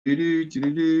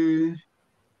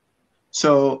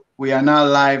So we are now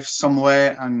live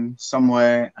somewhere and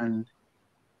somewhere and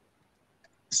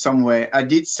somewhere. I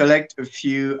did select a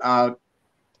few outlet.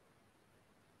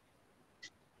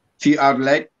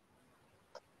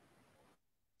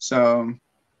 So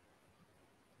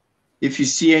if you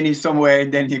see any somewhere,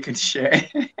 then you can share.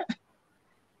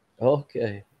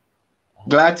 Okay.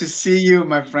 Glad to see you,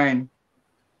 my friend.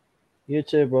 You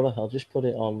too, brother. I'll just put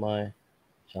it on my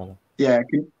channel. Yeah,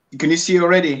 can you see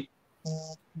already?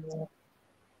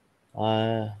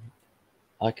 I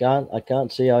I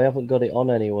can't see. I haven't got it on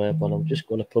anywhere, but I'm just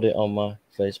going to put it on my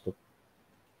Facebook.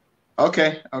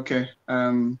 Okay, okay.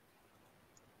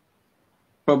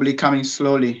 Probably coming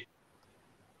slowly.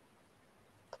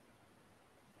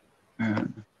 Uh,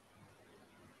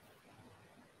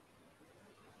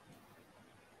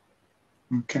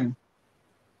 okay.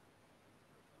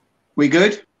 We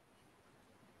good?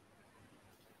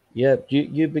 Yeah,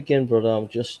 you begin, brother. I'm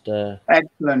just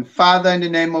Excellent. Father, in the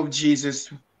name of Jesus,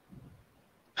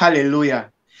 hallelujah.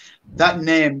 That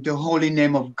name, the holy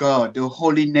name of God, the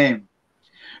holy name.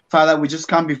 Father, we just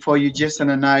come before you, Jason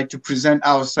and I, to present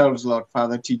ourselves, Lord,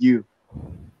 Father, to you.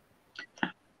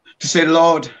 To say,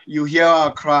 Lord, you hear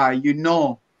our cry. You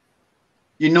know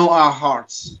our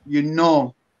hearts. You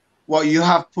know what you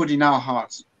have put in our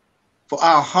hearts. For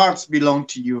our hearts belong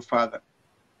to you, Father.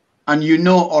 And you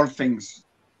know all things.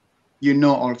 You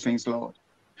know all things, Lord.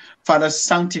 Father,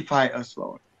 sanctify us,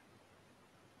 Lord.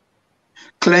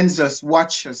 Cleanse us,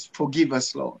 watch us, forgive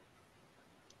us, Lord.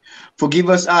 Forgive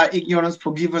us our ignorance,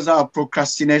 forgive us our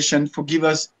procrastination, forgive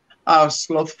us our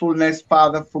slothfulness,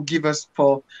 Father. Forgive us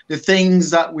for the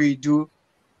things that we do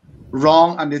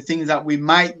wrong and the things that we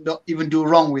might not even do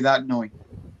wrong without knowing.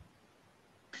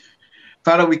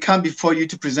 Father, we come before you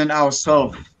to present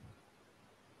ourselves.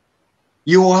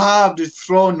 You have the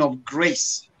throne of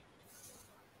grace.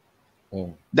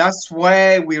 That's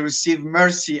where we receive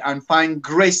mercy and find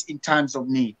grace in times of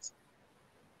need.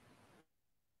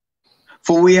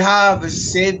 For we have a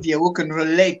Savior who can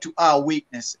relate to our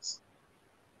weaknesses.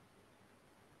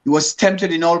 He was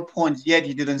tempted in all points, yet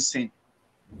he didn't sin.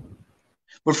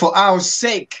 But for our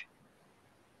sake,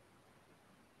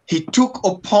 he took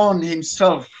upon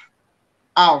himself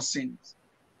our sins,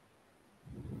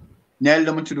 nailed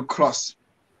them to the cross,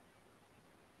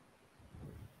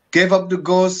 gave up the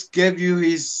ghost, gave you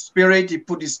his spirit. He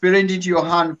put his spirit into your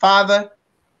hand, Father.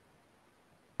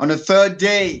 On the third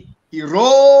day, he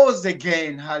rose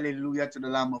again. Hallelujah to the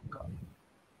Lamb of God.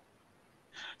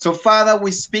 So, Father,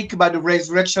 we speak about the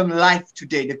resurrection life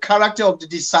today, the character of the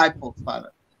disciple,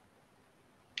 Father.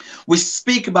 We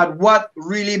speak about what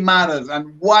really matters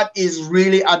and what is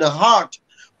really at the heart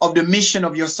of the mission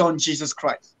of your Son, Jesus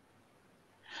Christ.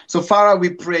 So, Father,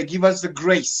 we pray, give us the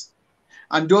grace.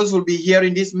 And those who will be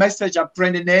hearing this message, I pray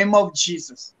in the name of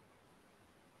Jesus.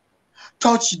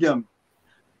 Touch them.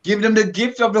 Give them the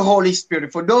gift of the Holy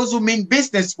Spirit. For those who mean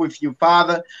business with you,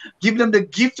 Father, give them the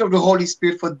gift of the Holy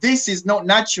Spirit. For this is not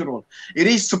natural. It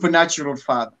is supernatural,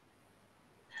 Father.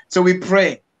 So we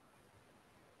pray.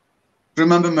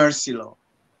 Remember mercy, Lord.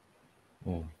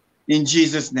 In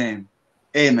Jesus' name,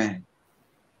 amen.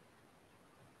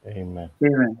 Amen.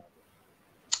 Amen.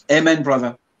 Amen,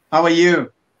 brother. How are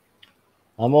you?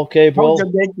 I'm okay, bro. How's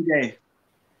your day today?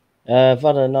 I've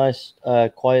had a nice,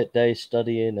 quiet day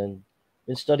studying and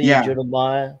been studying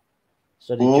Jeremiah,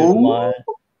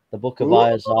 the book of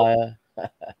Isaiah.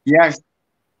 Yes.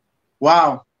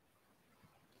 Wow.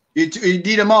 You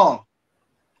did them all.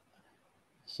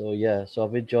 So yeah, so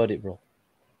I've enjoyed it, bro.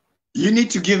 You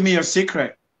need to give me your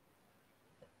secret.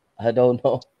 I don't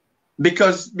know.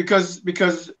 Because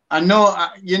I know,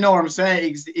 you know what I'm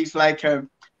saying. It's like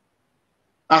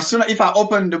as soon as if I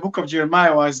open the book of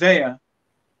Jeremiah or Isaiah,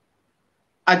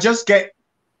 I just get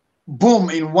boom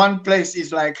in one place.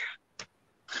 It's like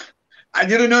I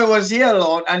didn't know it was here,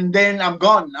 Lord, and then I'm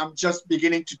gone. I'm just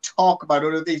beginning to talk about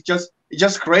other things. It's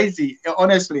just crazy.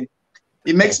 Honestly,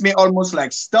 it makes me almost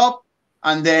like stop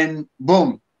and then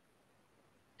boom.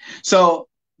 So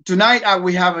tonight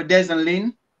we have Des and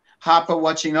Lynn Harper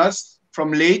watching us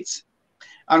from Leeds,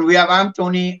 and we have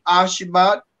Anthony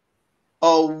Archibald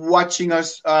watching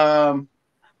us.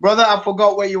 Brother, I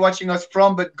forgot where you're watching us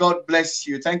from, but God bless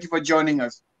you. Thank you for joining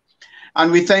us.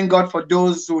 And we thank God for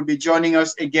those who will be joining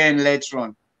us again later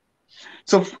on.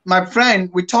 So, my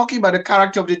friend, we're talking about the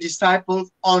character of the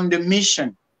disciples on the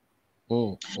mission.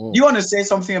 Do you want to say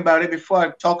something about it before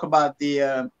I talk about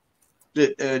the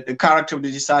character of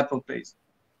the disciple, please?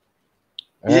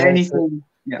 Is there anything?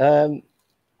 Yeah.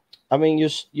 I mean,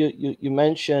 you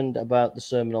mentioned about the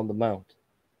Sermon on the Mount.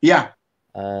 Yeah.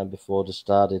 Before they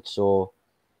started, so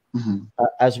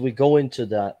As we go into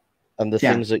that and the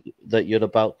Yeah. things that you're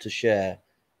about to share,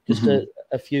 just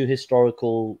a few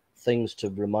historical things to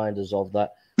remind us of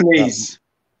that. Please.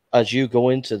 As you go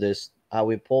into this, how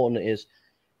important it is.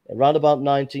 Around about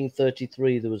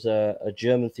 1933, there was a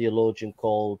German theologian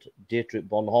called Dietrich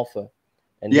Bonhoeffer,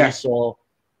 and Yes.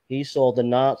 he saw the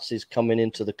Nazis coming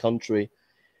into the country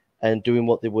and doing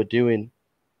what they were doing,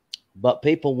 but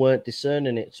people weren't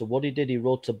discerning it. So what he did, he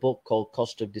wrote a book called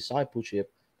Cost of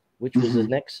Discipleship, which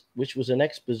was an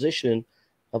exposition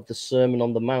of the Sermon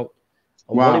on the Mount.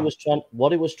 And wow.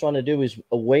 what he was trying to do is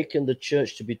awaken the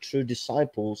church to be true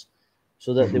disciples,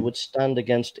 so that they would stand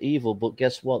against evil. But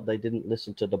guess what? They didn't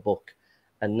listen to the book,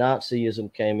 and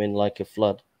Nazism came in like a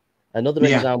flood. Another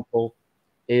example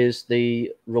is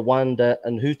the Rwanda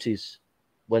and Hutus,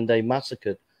 when they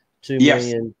massacred 2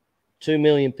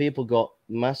 million people got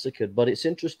massacred. But it's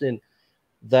interesting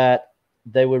that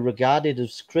they were regarded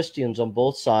as Christians on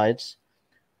both sides,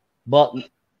 but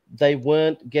they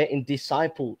weren't getting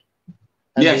discipled,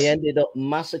 and they ended up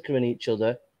massacring each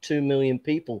other, 2 million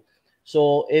people.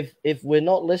 So if we're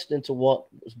not listening to what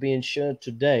is being shared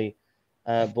today,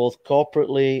 both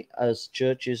corporately as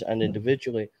churches and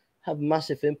individually, have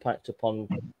massive impact upon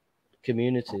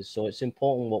communities. So it's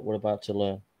important what we're about to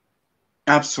learn.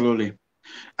 Absolutely,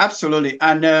 absolutely.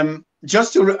 And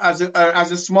just to as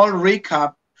a small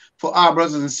recap for our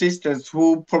brothers and sisters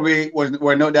who probably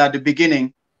were not there at the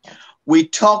beginning, we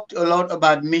talked a lot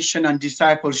about mission and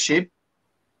discipleship,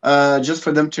 just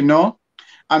for them to know.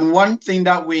 And one thing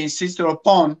that we insisted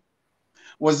upon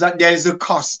was that there is a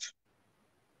cost.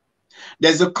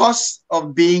 There's a cost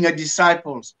of being a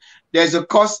disciple. There's a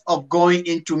cost of going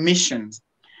into missions.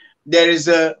 There is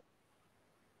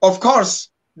of course,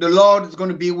 the Lord is going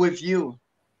to be with you,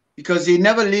 because he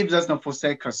never leaves us nor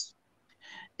forsakes us.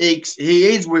 He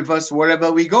is with us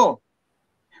wherever we go.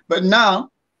 But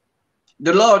now,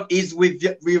 the Lord is with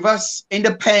us in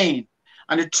the pain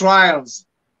and the trials.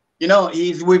 You know,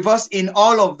 he's with us in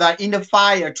all of that, in the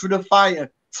fire,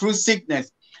 through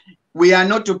sickness. We are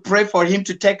not to pray for him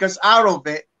to take us out of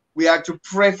it. We are to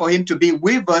pray for him to be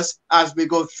with us as we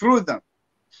go through them.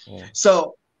 Yeah.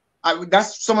 So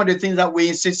that's some of the things that we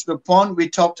insisted upon. We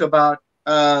talked about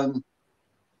the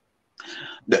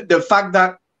fact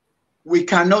that we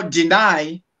cannot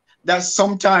deny that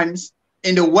sometimes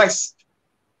in the West,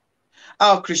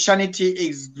 our Christianity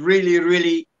is really,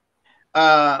 really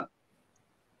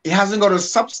it hasn't got a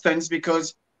substance,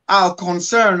 because our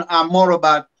concerns are more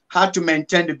about how to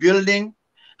maintain the building,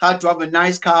 how to have a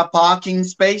nice car parking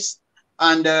space,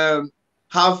 and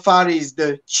how far is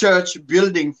the church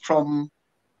building from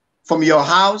your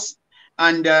house,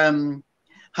 and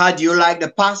how do you like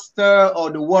the pastor or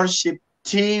the worship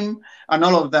team and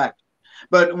all of that.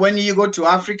 But when you go to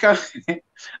Africa,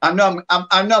 I know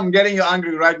I'm getting you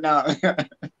angry right now.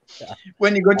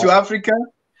 When you go to Africa,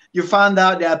 you find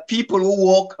out there are people who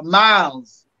walk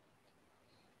miles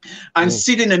and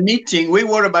sit in a meeting. We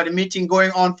worry about a meeting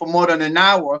going on for more than an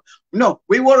hour. No,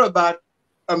 we worry about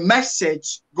a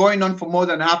message going on for more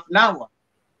than half an hour.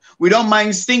 We don't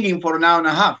mind singing for an hour and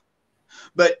a half.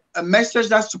 But a message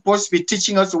that's supposed to be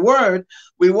teaching us a word,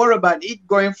 we worry about it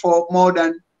going for more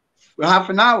than half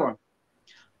an hour.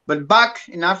 But back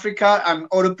in Africa and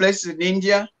other places in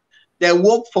India, they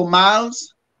walk for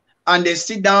miles, and they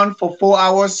sit down for 4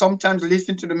 hours, sometimes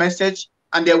listen to the message,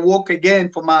 and they walk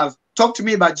again for miles. Talk to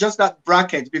me about just that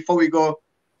bracket before we go,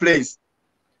 please,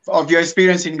 of your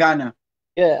experience in Ghana.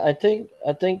 Yeah, I think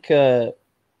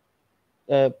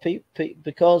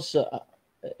because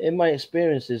in my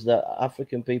experience is that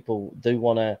African people do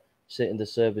want to sit in the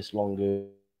service longer.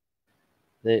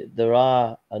 There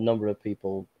are a number of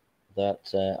people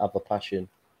that have a passion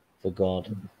for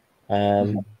God.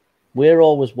 We're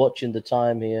always watching the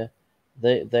time here.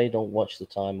 They don't watch the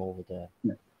time over there.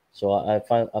 Yeah. So I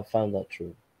found that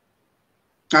true.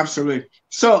 Absolutely.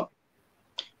 So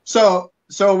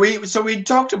we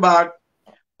talked about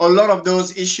a lot of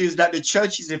those issues that the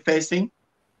church is facing.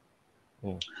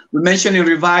 We mentioned in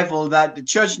revival that the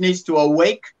church needs to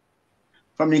awake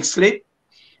from its sleep,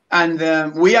 and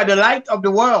we are the light of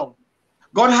the world.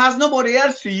 God has nobody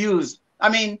else to use. I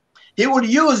mean, he would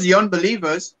use the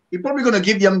unbelievers. He's probably going to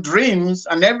give them dreams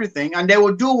and everything, and they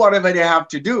will do whatever they have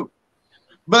to do.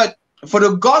 But for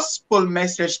the gospel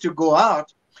message to go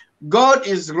out, God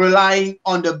is relying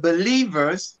on the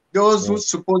believers, those who are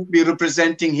supposed to be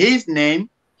representing his name,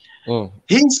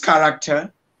 his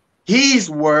character, his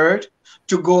word,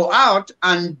 to go out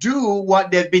and do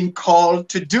what they've been called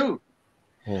to do,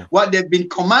 what they've been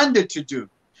commanded to do.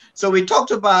 So we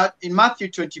talked about in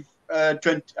Matthew 20,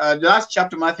 the last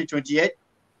chapter, Matthew 28,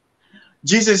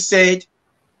 Jesus said,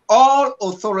 all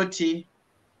authority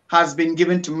has been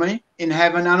given to me in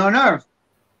heaven and on earth.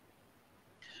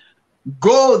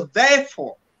 Go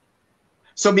therefore.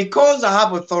 So because I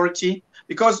have authority,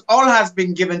 because all has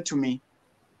been given to me,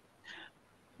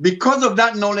 because of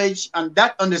that knowledge and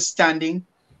that understanding,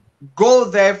 go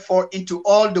therefore into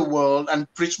all the world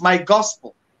and preach my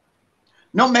gospel.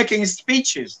 Not making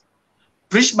speeches.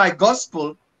 Preach my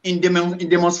gospel in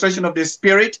demonstration of the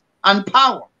Spirit and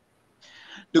power.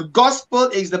 The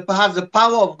gospel has the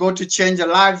power of God to change the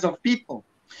lives of people.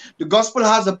 The gospel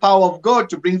has the power of God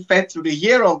to bring faith to the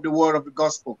hearer of the word of the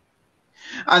gospel.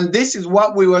 And this is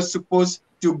what we were supposed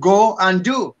to go and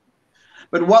do.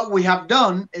 But what we have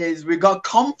done is we got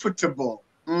comfortable.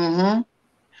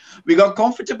 We got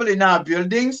comfortable in our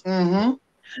buildings.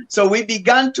 So we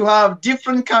began to have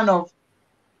different kind of,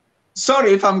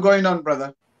 sorry if I'm going on,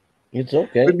 brother. It's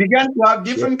okay. We began to have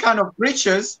different kind of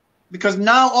preachers, because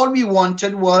now all we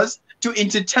wanted was to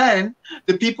entertain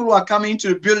the people who are coming to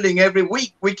the building every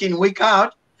week, week in, week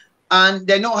out, and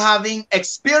they're not having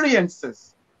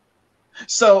experiences.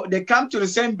 So they come to the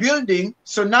same building.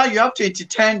 So now you have to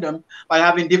entertain them by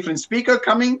having different speakers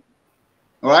coming,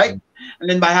 right? And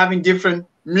then by having different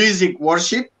music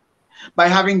worship, by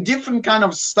having different kind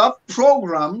of stuff,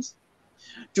 programs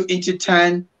to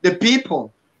entertain the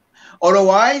people.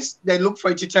 Otherwise, they look for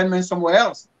entertainment somewhere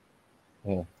else.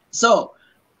 So,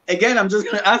 again, I'm just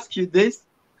going to ask you this.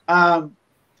 Having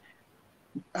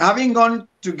gone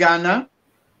to Ghana,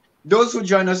 those who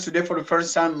join us today for the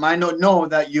first time might not know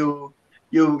that you're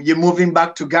moving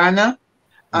back to Ghana,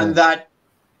 and that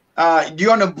do you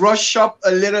want to brush up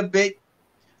a little bit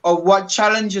of what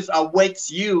challenges awaits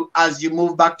you as you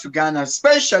move back to Ghana?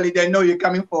 Especially, they know you're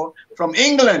coming from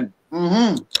England.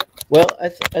 Well,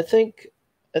 I think,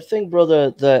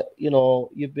 brother, that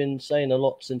you've been saying a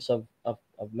lot since I've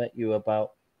met you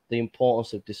about the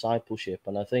importance of discipleship,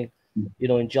 and I think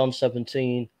in John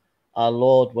 17, our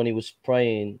Lord, when he was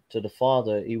praying to the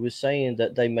Father, he was saying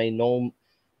that they may know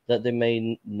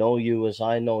you as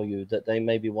I know you, that they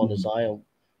may be one as I am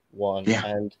one.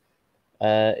 And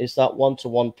it's that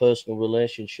one-to-one personal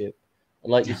relationship.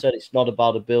 And like you said, it's not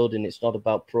about a building, it's not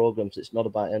about programs, it's not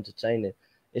about entertaining.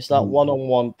 It's that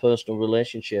one-on-one personal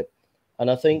relationship.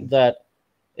 And I think that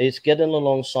it's getting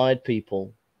alongside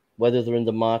people, whether they're in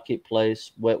the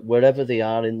marketplace, wherever they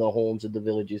are, in the homes, in the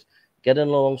villages, getting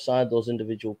alongside those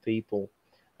individual people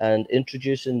and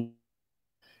introducing.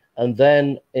 And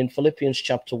then in Philippians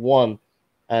chapter 1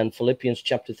 and Philippians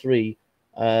chapter 3,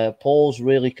 Paul's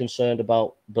really concerned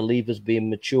about believers being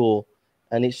mature,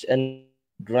 and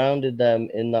grounded them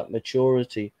in that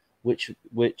maturity, which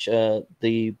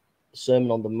the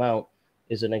Sermon on the Mount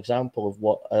is an example of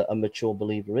what a mature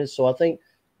believer is. So I think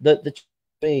that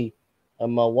me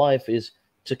and my wife is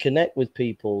to connect with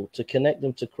people, to connect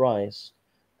them to Christ,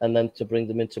 and then to bring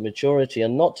them into maturity,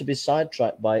 and not to be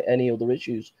sidetracked by any other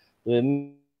issues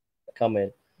that come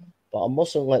in. But I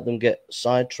mustn't let them get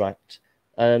sidetracked.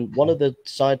 And one of the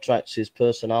sidetracks is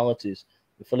personalities.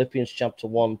 In Philippians chapter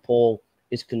 1, Paul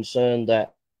is concerned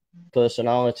that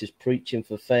personalities preaching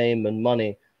for fame and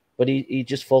money, but he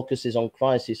just focuses on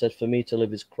Christ. He said, for me to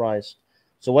live is Christ.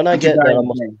 So when I get there,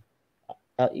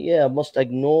 I must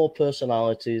ignore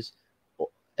personalities,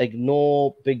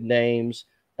 ignore big names,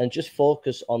 and just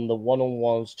focus on the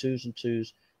one-on-ones, twos and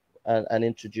twos, and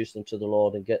introduce them to the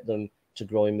Lord and get them to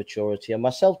grow in maturity, and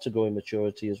myself to grow in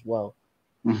maturity as well.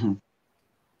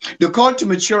 The call to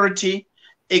maturity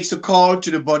is a call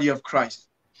to the body of Christ.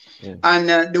 And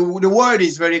the word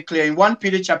is very clear. In 1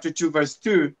 Peter chapter 2, verse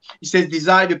 2, it says,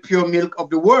 desire the pure milk of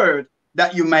the word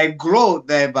that you might grow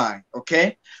thereby.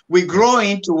 Okay? We grow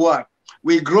into what?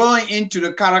 We grow into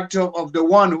the character of the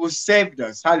one who saved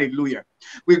us. Hallelujah.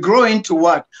 We grow into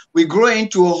what? We grow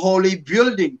into a holy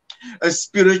building, a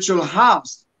spiritual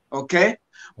house. Okay?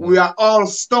 We are all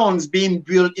stones being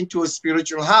built into a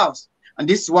spiritual house. And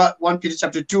this is what 1 Peter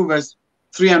chapter 2, verse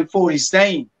 3 and 4 is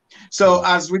saying. So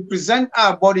as we present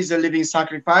our bodies a living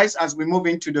sacrifice, as we move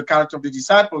into the character of the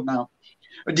disciple now,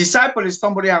 a disciple is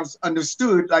somebody who's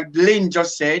understood, like Lynn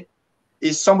just said,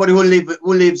 is somebody who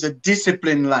lives a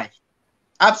disciplined life.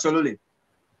 Absolutely.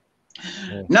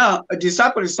 Now, a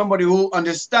disciple is somebody who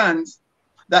understands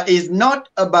that it's not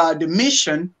about the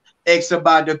mission, it's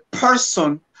about the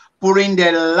person pouring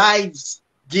their lives,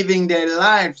 giving their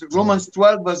lives. Romans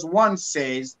 12 verse 1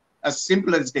 says, as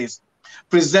simple as this,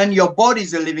 present your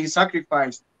bodies a living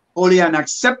sacrifice, holy and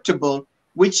acceptable,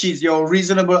 which is your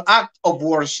reasonable act of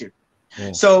worship.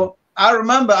 So I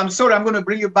remember, I'm sorry, I'm going to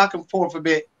bring you back and forth a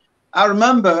bit. I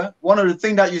remember one of the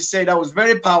things that you said that was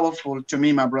very powerful to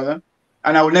me, my brother,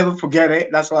 and I will never forget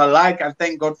it. That's what I like. I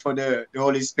thank God for the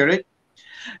Holy Spirit,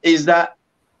 is that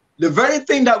The very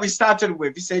thing that we started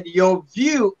with, he said, your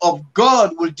view of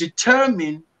God will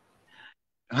determine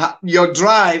your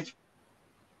drive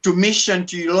to mission,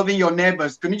 to loving your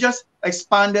neighbors. Can you just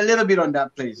expand a little bit on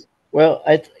that, please? Well,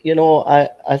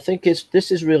 I think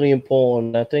this is really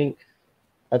important.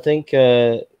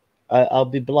 I'll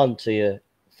be blunt here.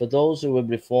 For those who are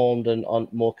reformed and are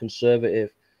more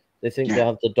conservative, they think they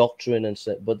have the doctrine and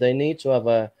stuff, but they need to have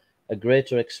a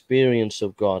greater experience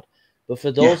of God. But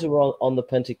for those who are on the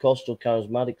Pentecostal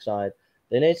charismatic side,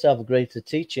 they need to have a greater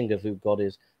teaching of who God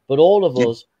is. But all of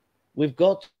us, we've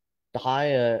got to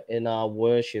higher in our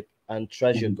worship and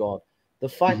treasure God. The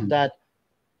fact that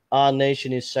our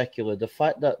nation is secular, the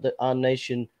fact that our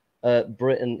nation,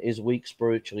 Britain, is weak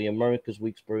spiritually, America's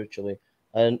weak spiritually,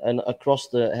 and across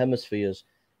the hemispheres,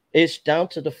 it's down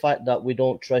to the fact that we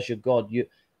don't treasure God.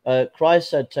 Christ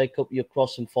said, take up your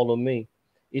cross and follow me.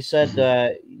 He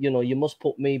said, you must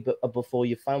put me before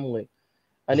your family.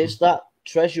 And it's that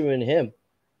treasuring him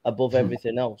above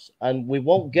everything else. And we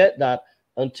won't get that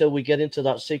until we get into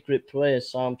that secret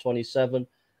place, Psalm 27.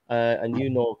 And you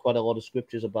know quite a lot of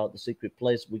scriptures about the secret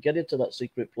place. We get into that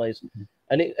secret place,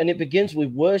 and it begins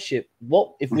with worship.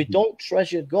 What if we don't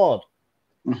treasure God?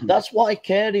 That's why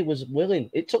Carey was willing.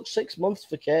 It took 6 months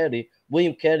for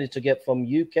William Carey, to get from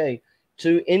UK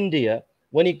to India.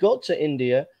 When he got to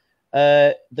India,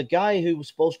 the guy who was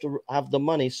supposed to have the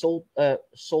money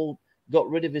got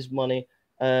rid of his money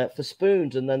for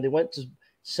spoons, and then they went to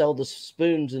sell the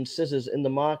spoons and scissors in the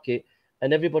market,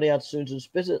 and everybody had spoons and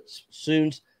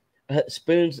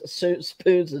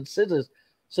scissors.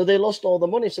 So they lost all the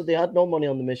money. So they had no money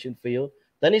on the mission field.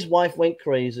 Then his wife went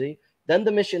crazy. Then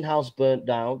the mission house burnt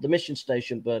down. The mission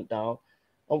station burnt down.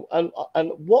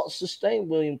 And what sustained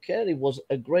William Carey was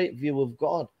a great view of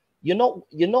God. You're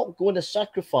not going to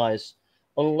sacrifice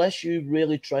unless you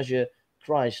really treasure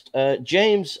Christ.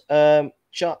 James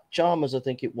Chalmers, I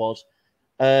think it was,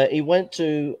 he went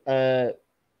to the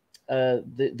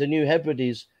New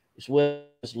Hebrides, it's where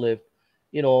he lived.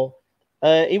 He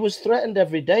was threatened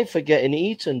every day for getting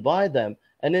eaten by them.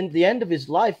 And in the end of his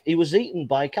life, he was eaten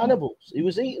by cannibals. He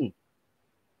was eaten.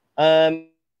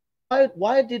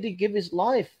 Why did he give his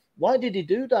life? Why did he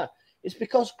do that? It's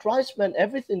because Christ meant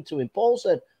everything to him. Paul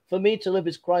said, for me to live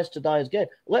is Christ, to die is gain.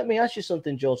 Let me ask you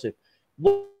something, Joseph.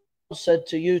 What God said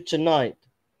to you tonight,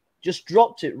 just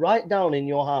dropped it right down in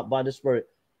your heart by the Spirit.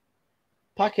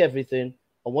 Pack everything.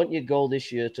 I want you to go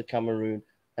this year to Cameroon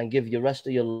and give your rest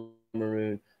of your life to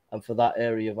Cameroon and for that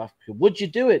area of Africa. Would you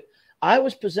do it? I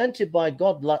was presented by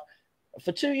God.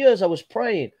 For 2 years, I was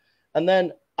praying. And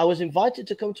then I was invited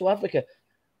to come to Africa.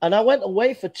 And I went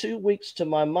away for 2 weeks to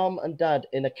my mom and dad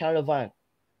in a caravan.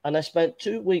 And I spent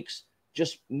 2 weeks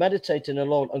just meditating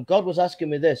alone. And God was asking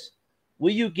me this: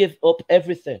 will you give up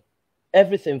everything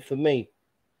for me?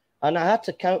 And I had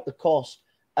to count the cost.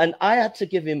 And I had to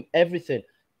give him everything.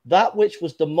 That which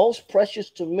was the most precious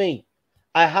to me,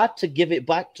 I had to give it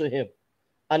back to him.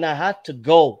 And I had to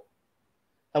go.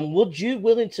 And would you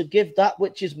willing to give that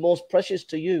which is most precious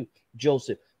to you,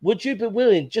 Joseph? Would you be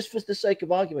willing, just for the sake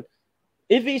of argument,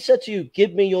 if he said to you,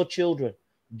 give me your children,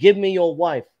 give me your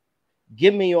wife,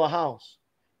 give me your house,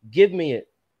 give me it,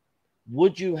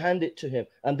 would you hand it to him?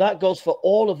 And that goes for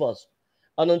all of us.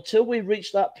 And until we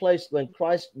reach that place when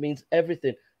Christ means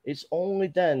everything, it's only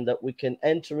then that we can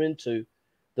enter into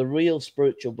the real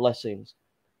spiritual blessings.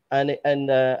 And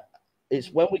it's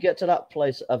when we get to that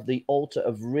place of the altar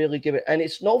of really giving. And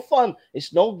it's no fun.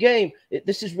 It's no game.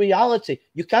 This is reality.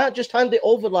 You can't just hand it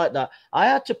over like that. I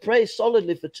had to pray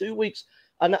solidly for 2 weeks.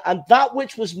 And that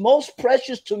which was most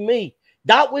precious to me,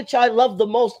 that which I loved the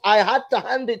most, I had to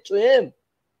hand it to him.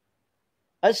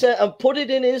 I said, and put it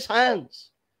in his hands.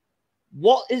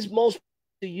 What is most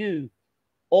to you?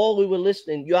 All who were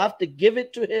listening, you have to give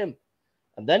it to him.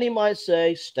 And then he might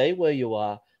say, stay where you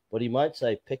are. But he might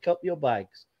say, pick up your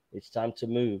bags. It's time to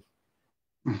move.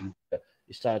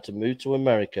 It's time to move to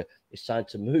America. It's time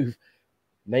to move.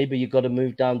 Maybe you've got to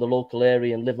move down the local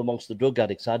area and live amongst the drug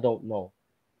addicts. I don't know.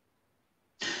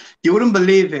 You wouldn't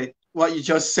believe it, what you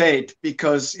just said,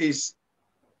 because it's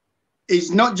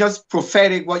not just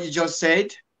prophetic, what you just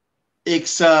said.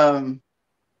 It's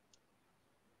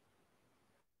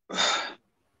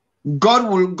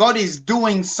God is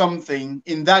doing something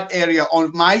in that area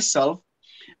on myself,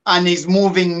 and is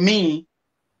moving me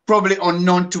probably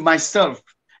unknown to myself.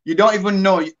 You don't even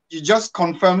know. You just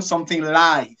confirm something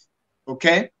live.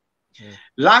 Okay. Yeah.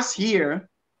 Last year,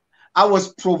 I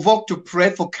was provoked to pray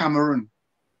for Cameroon.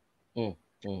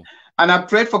 And I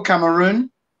prayed for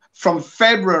Cameroon from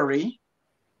February,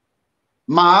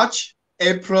 March,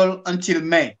 April until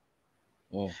May.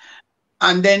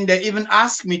 And then they even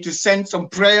asked me to send some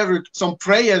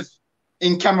prayers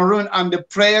in Cameroon, and the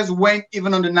prayers went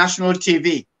even on the national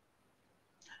TV.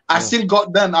 I still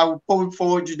got them. I will probably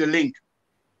forward you the link.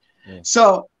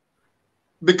 So,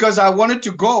 because I wanted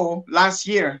to go last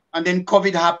year, and then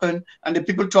COVID happened, and the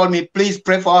people told me, please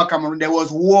pray for our Cameroon. There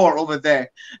was war over there.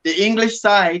 The English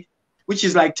side, which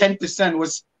is like 10%,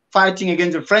 was fighting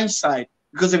against the French side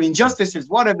because of injustices,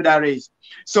 whatever that is.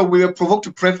 So we were provoked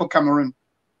to pray for Cameroon.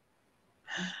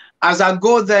 As I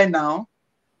go there now,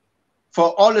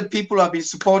 for all the people who have been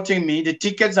supporting me, the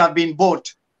tickets have been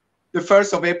bought the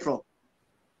 1st of April.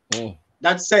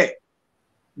 That's it.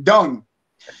 Done.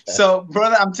 So,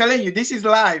 brother, I'm telling you, this is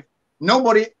live.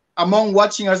 Nobody among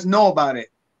watching us know about it.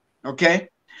 Okay?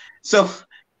 So,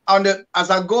 as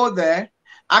I go there,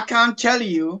 I can't tell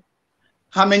you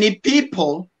how many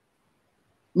people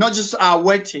not just are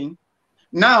waiting,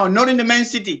 now, not in the main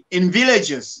city, in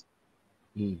villages.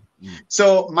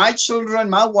 So my children,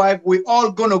 my wife, we're all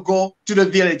gonna go to the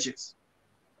villages.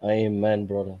 Amen,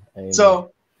 brother. Amen.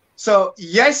 So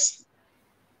yes,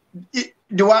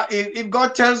 if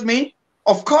God tells me,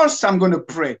 of course I'm gonna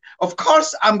pray. Of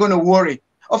course I'm gonna worry.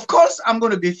 Of course I'm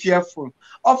gonna be fearful.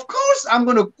 Of course I'm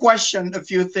gonna question a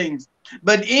few things.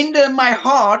 But in my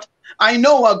heart, I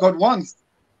know what God wants.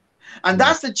 And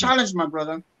that's the challenge, my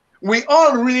brother. We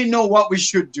all really know what we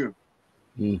should do.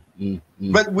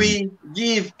 But we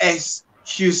give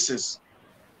excuses.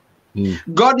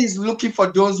 God is looking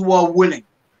for those who are willing,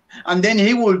 and then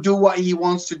he will do what he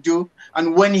wants to do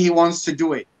and when he wants to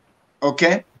do it.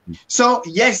 Okay? So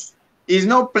yes, it's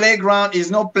no playground, it's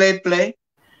no play.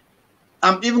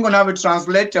 I'm even gonna have a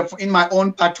translator in my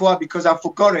own patois because I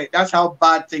forgot it. That's how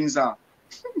bad things are.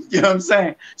 You know what I'm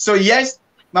saying? So yes,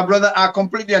 my brother, I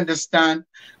completely understand.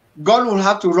 God will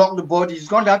have to rock the boat. He's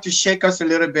going to have to shake us a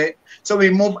little bit so we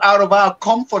move out of our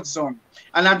comfort zone.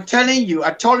 And I'm telling you,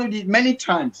 I told you this many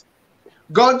times,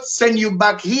 God sent you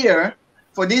back here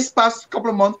for these past couple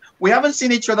of months. We haven't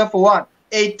seen each other for what?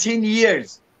 18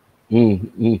 years. 18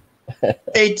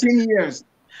 years.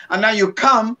 And now you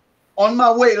come on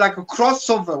my way like a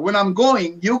crossover. When I'm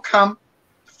going, you come,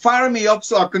 fire me up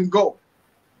so I can go.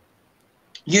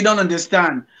 You don't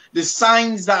understand the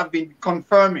signs that have been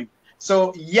confirming.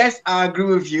 So yes, I agree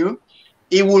with you.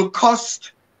 It will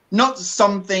cost not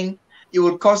something, it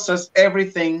will cost us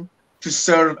everything to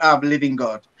serve our living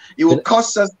God. It will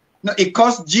cost us, no, it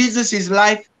cost Jesus his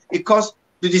life, it cost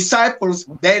the disciples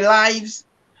their lives,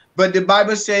 but the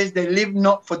Bible says they live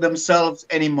not for themselves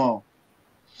anymore.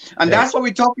 And that's what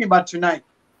we're talking about tonight.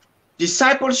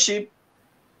 Discipleship,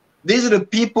 these are the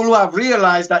people who have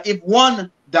realized that if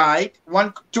one died,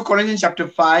 2 Corinthians chapter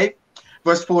 5,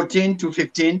 verse 14 to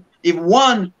 15, if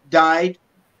one died,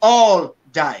 all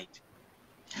died.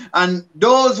 And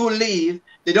those who live,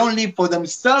 they don't live for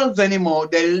themselves anymore.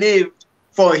 They live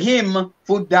for him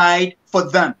who died for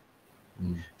them.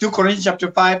 2 Corinthians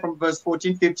chapter 5 from verse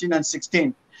 14, 15, and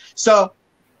 16. So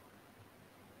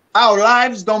our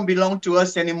lives don't belong to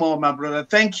us anymore, my brother.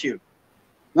 Thank you.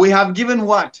 We have given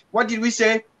what? What did we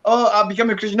say? Oh, I'll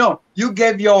become a Christian. No, you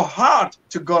gave your heart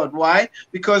to God. Why?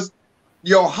 Because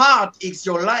your heart is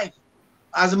your life.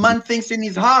 As a man thinks in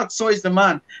his heart, so is the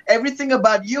man. Everything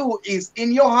about you is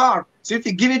in your heart. So if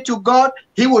you give it to God,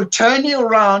 he will turn you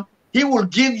around. He will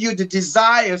give you the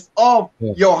desires of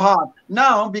your heart.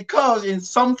 Now, because in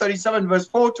Psalm 37, verse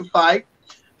 4 to 5,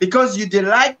 because you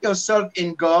delight yourself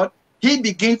in God, he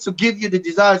begins to give you the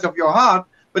desires of your heart.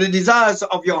 But the desires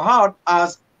of your heart are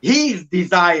his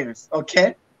desires,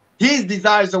 okay? His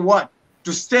desires are what?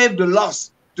 To save the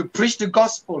lost, to preach the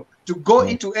gospel, to go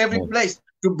into every place,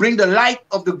 to bring the light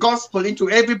of the gospel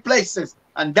into every place.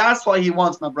 And that's what he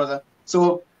wants, my brother.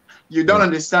 So you don't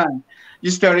understand.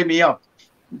 You're stirring me up.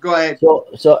 Go ahead.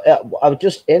 So I'm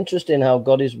just interested in how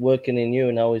God is working in you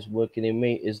and how he's working in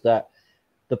me, is that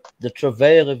the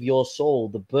travail of your soul,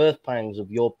 the birth pangs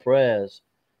of your prayers,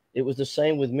 it was the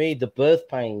same with me, the birth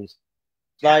pangs.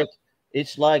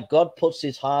 It's like God puts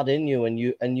his heart in you and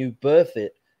you birth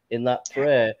it in that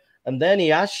prayer. And then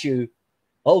he asks you,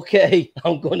 okay,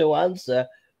 I'm going to answer,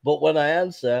 but when I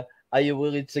answer, are you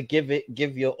willing to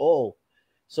give your all?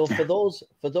 So for those,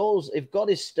 if God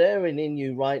is stirring in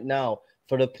you right now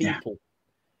for the people,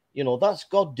 you know, that's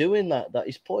God doing that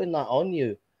he's putting that on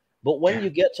you. But when you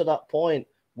get to that point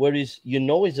where he's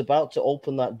about to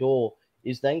open that door,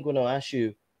 he's then going to ask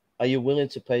you, are you willing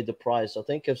to pay the price? I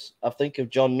think of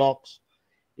John Knox.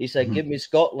 He said, give me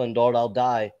Scotland or I'll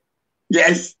die.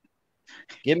 Yes.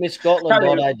 Give me Scotland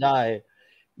or I die.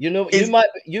 You know,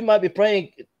 you might be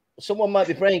praying, someone might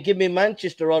be praying, give me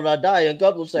Manchester or I die. And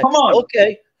God will say,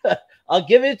 okay, I'll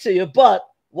give it to you, but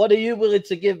what are you willing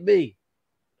to give me?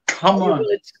 Come on.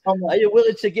 Come Are on. you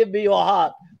willing to give me your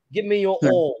heart? Give me your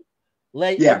all.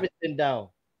 Lay everything down.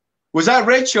 Was that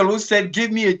Rachel who said,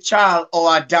 give me a child or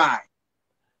I die?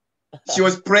 She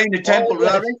was praying in the temple.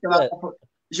 Yes,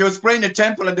 She was praying in the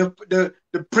temple, and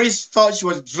the priest thought she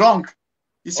was drunk.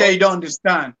 He said, you don't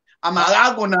understand. I'm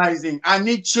agonizing. I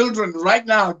need children right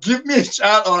now. Give me a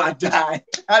child or I die.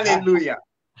 Hallelujah.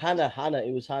 Hannah.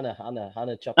 It was Hannah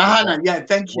chapter Hannah, yeah,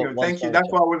 thank you. Thank you. That's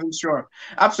why I wasn't sure.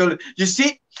 Absolutely. You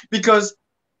see, because,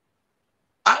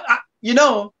 you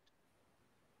know,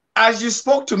 as you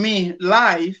spoke to me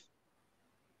live,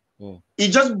 it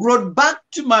just brought back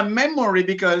to my memory,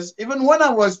 because even when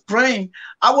I was praying,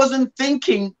 I wasn't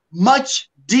thinking much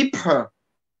deeper.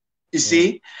 You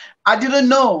see, I didn't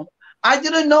know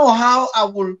how I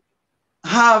would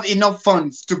have enough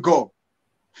funds to go.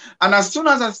 And as soon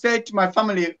as I said to my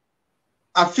family,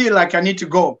 I feel like I need to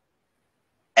go,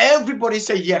 everybody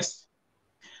said yes.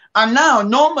 And now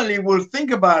normally we'll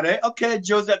think about it. Okay,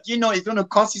 Joseph, you know, it's going to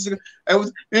cost you.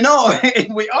 You know,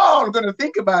 we all going to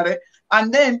think about it.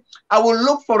 And then I will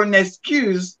look for an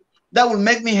excuse that will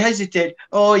make me hesitate.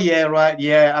 Oh, yeah, right.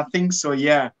 Yeah, I think so.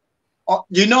 Yeah.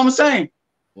 You know what I'm saying?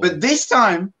 But this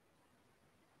time,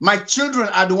 my children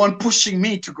are the one pushing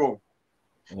me to go.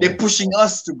 They're pushing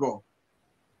us to go.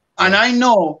 And I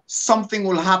know something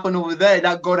will happen over there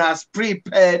that God has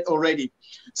prepared already.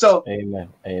 So, amen.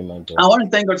 I want to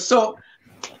thank God. So,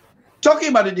 talking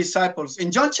about the disciples,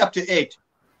 in John chapter 8,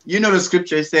 you know the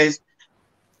scripture, it says,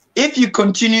 if you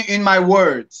continue in my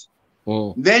words,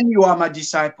 then you are my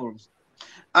disciples,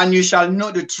 and you shall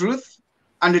know the truth,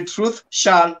 and the truth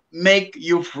shall make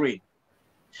you free.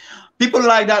 People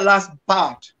like that last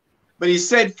part, but he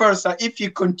said first that if you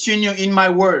continue in my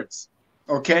words,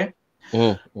 okay?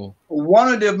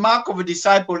 One of the mark of a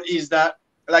disciple is that,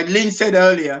 like Lynn said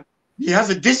earlier, he has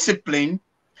a discipline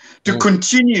to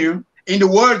continue in the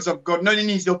words of God, not in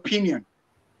his opinion,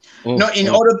 not in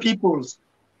other people's.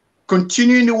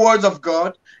 Continue in the words of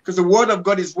God, because the word of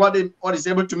God is what is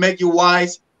able to make you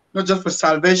wise, not just for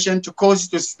salvation, to cause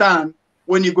you to stand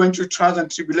when you're going through trials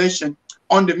and tribulation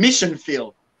on the mission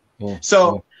field.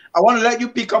 So I want to let you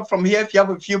pick up from here if you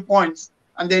have a few points,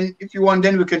 and then if you want,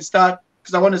 then we can start,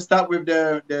 because I want to start with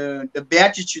the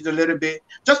Beatitudes a little bit,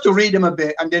 just to read them a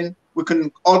bit, and then we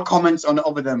can all comment on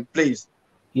over them, please.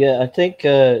 Yeah, I think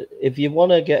if you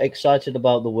want to get excited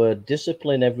about the word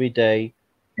discipline every day,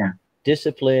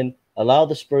 discipline, allow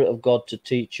the Spirit of God to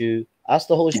teach you, ask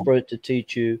the Holy Spirit to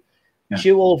teach you,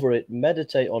 chew over it,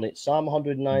 meditate on it. Psalm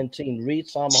 119, read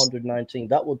Psalm 119.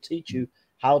 That will teach you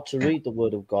how to read the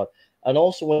Word of God. And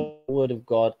also, when the Word of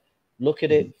God, look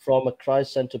at it from a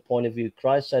Christ-centered point of view.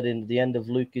 Christ said in the end of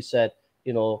Luke, he said,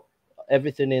 you know,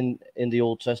 everything in the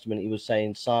Old Testament, he was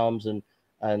saying Psalms and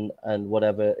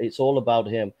whatever. It's all about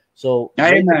him. So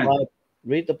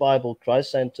read the Bible,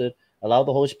 Christ-centered, allow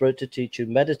the Holy Spirit to teach you,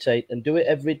 meditate, and do it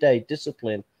every day,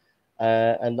 discipline,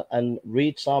 and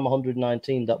read Psalm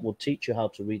 119. That will teach you how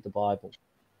to read the Bible.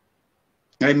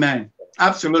 Amen.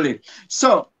 Absolutely.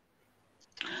 So,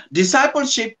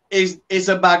 discipleship is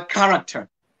about character.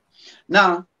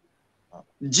 Now,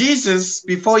 Jesus,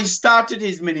 before he started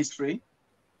his ministry,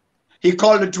 he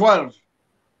called the 12.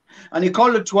 And he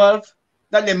called the 12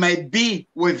 that they might be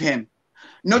with him,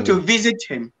 not to visit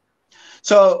him.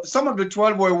 So some of the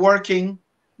 12 were working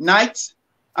nights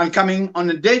and coming on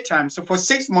the daytime. So for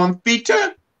 6 months,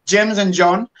 Peter, James, and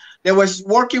John, they were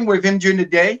working with him during the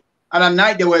day, and at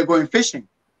night they were going fishing.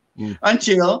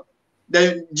 Until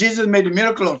Jesus made a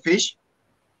miracle of fish.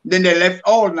 Then they left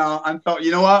all now and thought,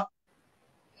 you know what?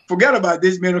 Forget about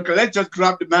this miracle. Let's just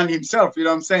grab the man himself. You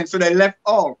know what I'm saying? So they left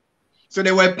all. So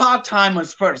they were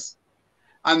part-timers first.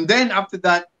 And then after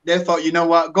that, they thought, you know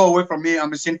what? Go away from me.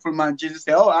 I'm a sinful man. Jesus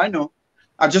said, oh, I know.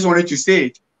 I just wanted to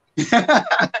say it.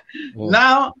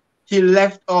 Now he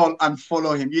left all and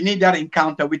follow him. You need that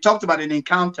encounter. We talked about an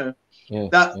encounter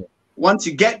that once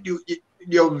you get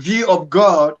your view of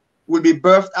God will be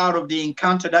birthed out of the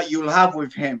encounter that you'll have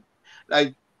with him.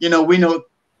 Like, you know, we know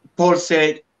Paul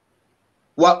said,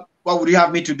 what would you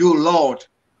have me to do, Lord?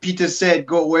 Peter said,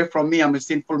 go away from me. I'm a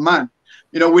sinful man.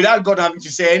 You know, without God having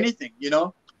to say anything, you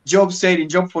know. Job said in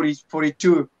Job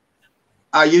 42,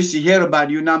 I used to hear about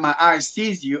you. Now my eyes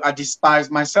sees you. I despise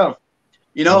myself.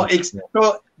 You know,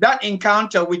 so that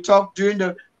encounter we talked during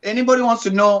anybody wants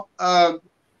to know,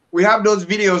 we have those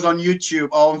videos on YouTube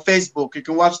or on Facebook. You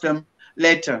can watch them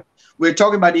later. We're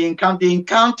talking about the encounter. The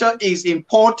encounter is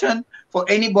important for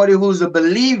anybody who's a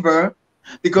believer,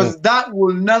 because that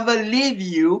will never leave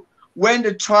you when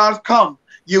the trials come.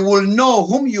 You will know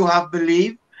whom you have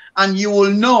believed, and you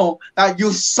will know that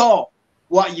you saw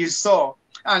what you saw.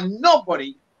 And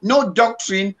nobody, no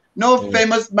doctrine, No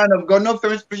famous man of God, no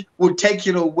famous preacher will take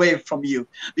it away from you.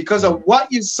 Because of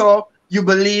what you saw, you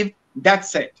believe,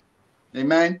 that's it.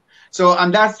 Amen. So,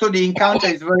 and that's so the encounter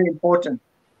is very important.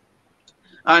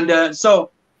 And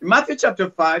so in Matthew chapter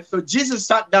 5, so Jesus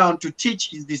sat down to teach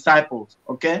his disciples,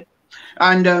 okay?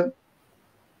 And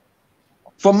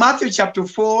for Matthew chapter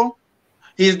 4,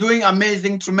 he's doing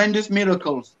amazing, tremendous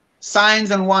miracles,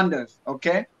 signs and wonders,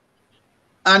 okay?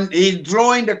 And he's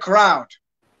drawing the crowd.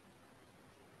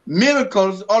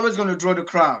 Miracles always going to draw the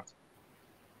crowd.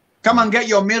 Come and get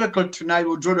your miracle tonight,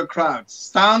 will draw the crowd.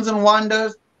 Signs and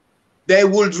wonders, they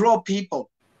will draw people,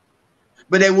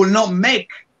 but they will not make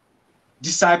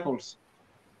disciples.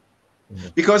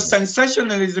 Because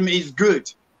sensationalism is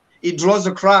good. It draws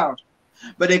a crowd,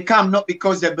 but they come not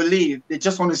because they believe, they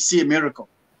just want to see a miracle.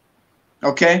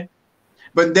 Okay?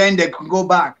 But then they can go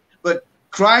back. But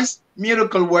Christ's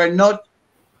miracle were not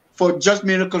for just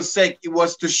miracle's sake. It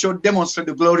was to demonstrate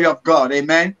the glory of God.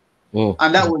 Amen?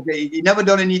 And that was it. He never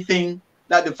done anything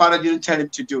that the Father didn't tell him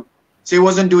to do. So he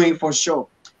wasn't doing it for show.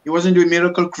 He wasn't doing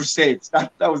miracle crusades.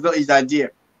 That was not his idea.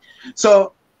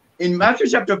 So in Matthew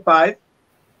chapter 5,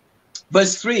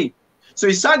 verse 3, so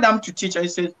he sat down to teach, and he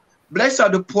said, blessed are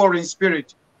the poor in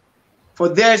spirit, for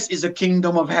theirs is the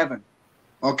kingdom of heaven.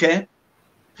 Okay?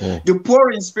 The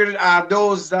poor in spirit are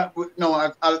those that,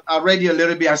 I read a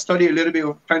little bit, I studied a little bit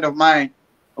with a friend of mine,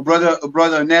 a brother,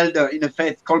 an elder in the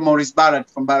faith called Maurice Barrett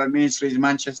from Barrett Ministries in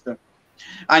Manchester.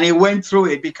 And he went through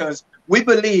it because we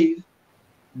believe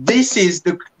this is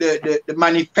the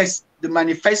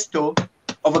manifesto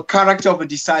of a character of a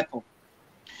disciple.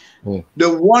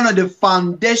 The one of the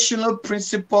foundational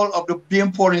principle of the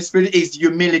being poor in spirit is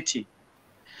humility.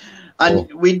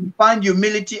 And we define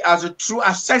humility as a true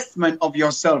assessment of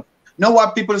yourself. Not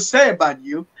what people say about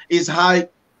you, is how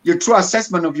your true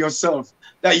assessment of yourself.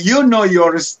 That you know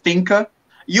you're a stinker,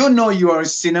 you know you are a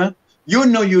sinner, you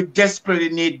know you desperately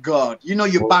need God. You know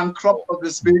you're bankrupt of the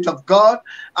Spirit of God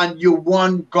and you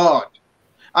want God.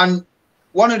 And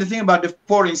one of the things about the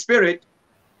poor in spirit,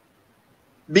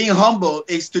 being humble,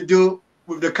 is to do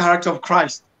with the character of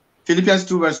Christ. Philippians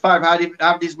 2 verse 5,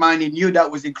 have this mind in you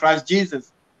that was in Christ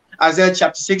Jesus. Isaiah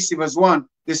chapter 60 verse 1,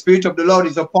 the Spirit of the Lord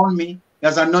is upon me. He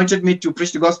has anointed me to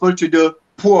preach the gospel to the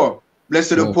poor.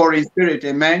 Blessed are the poor in spirit.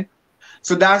 Amen.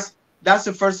 So that's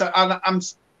the first.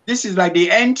 This is like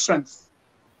the entrance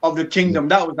of the kingdom.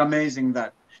 That was amazing.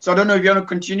 That. So I don't know if you want to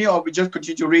continue or we just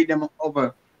continue to read them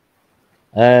over.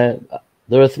 There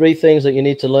are three things that you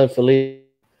need to learn for leading: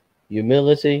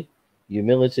 humility,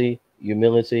 humility,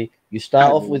 humility. You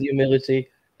start off with humility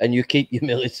and you keep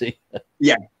humility.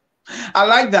 Yeah, I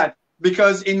like that,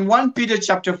 because in 1 Peter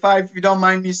chapter 5, if you don't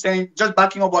mind me saying, just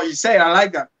backing up what you say, I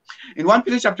like that. In 1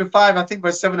 Peter chapter 5, I think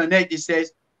verse 7 and 8, it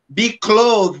says, be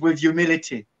clothed with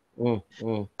humility.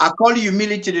 I call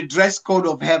humility the dress code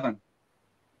of heaven.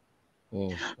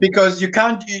 Because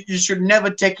you should never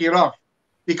take it off.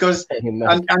 Because, and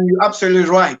you're absolutely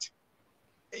right.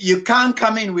 You can't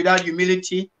come in without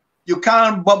humility. You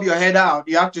can't bob your head out.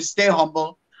 You have to stay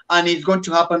humble, and it's going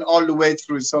to happen all the way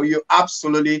through. So you're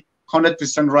absolutely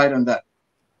 100% right on that.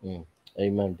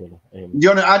 Amen, brother. Amen. Do you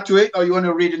want to add to it, or you want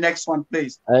to read the next one,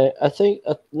 please? I think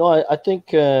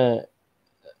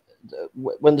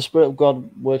when the Spirit of God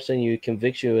works in you,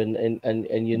 convicts you,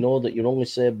 and you know that you're only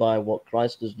saved by what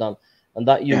Christ has done, and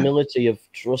that humility of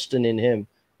trusting in Him,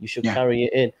 you should carry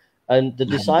it in. And the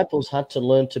disciples had to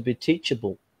learn to be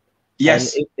teachable.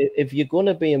 Yes. And if you're going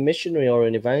to be a missionary or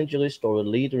an evangelist or a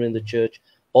leader in the church,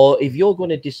 or if you're going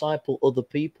to disciple other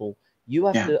people, you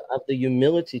have to have the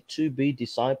humility to be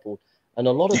discipled. And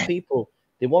a lot of people,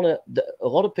 a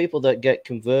lot of people that get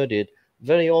converted,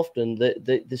 very often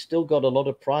they still got a lot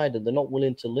of pride and they're not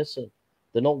willing to listen.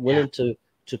 They're not willing to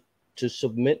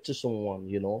submit to someone,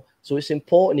 you know. So it's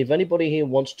important, if anybody here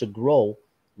wants to grow,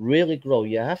 really grow,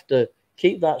 you have to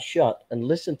keep that shut and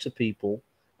listen to people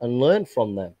and learn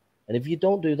from them. And if you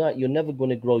don't do that, you're never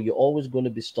going to grow. You're always going to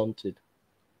be stunted.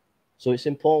 So it's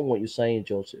important what you're saying,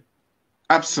 Joseph.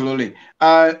 Absolutely.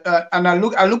 And I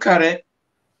look at it,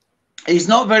 it's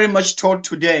not very much taught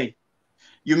today,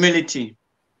 humility.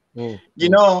 You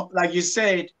know, like you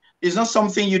said, it's not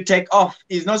something you take off.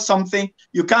 It's not something,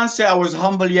 you can't say I was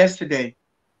humble yesterday.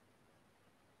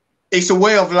 It's a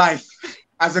way of life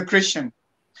as a Christian.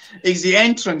 It's the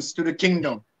entrance to the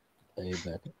kingdom.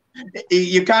 Amen.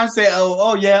 You can't say,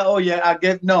 oh yeah, I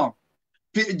get, no.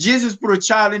 Jesus put a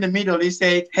child in the middle. He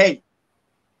said, hey,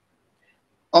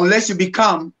 unless you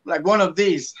become like one of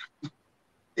these,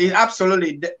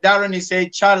 absolutely. Darren, he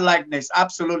said childlikeness,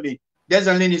 absolutely.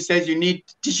 Desmond, he says you need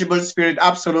teachable spirit,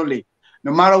 absolutely.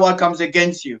 No matter what comes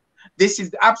against you, this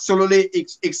is absolutely.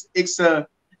 It's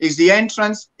Is the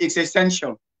entrance. It's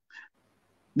essential.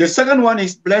 The second one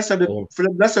is blessed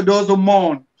those who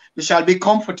mourn. They shall be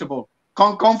comfortable,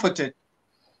 comforted.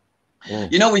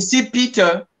 You know, we see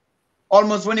Peter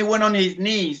almost when he went on his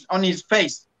knees, on his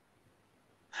face,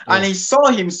 and he saw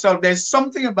himself. There's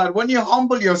something about when you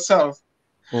humble yourself,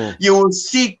 you will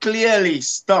see clearly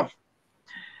stuff.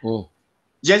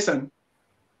 Jason,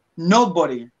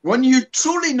 nobody, when you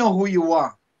truly know who you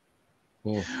are,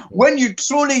 when you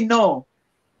truly know,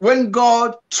 when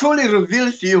God truly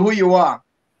reveals to you who you are,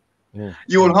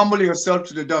 you will humble yourself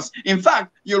to the dust. In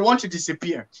fact, you'll want to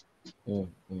disappear.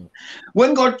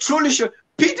 When God truly shows,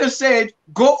 Peter said,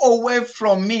 "Go away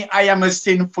from me, I am a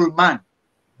sinful man."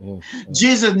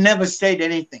 Jesus never said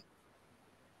anything.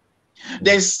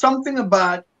 There's something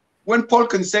about when Paul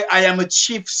can say, "I am a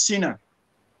chief sinner."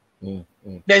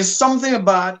 There's something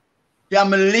about,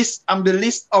 I'm the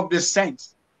least of the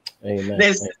saints. Amen.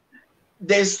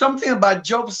 There's something about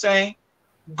Job saying,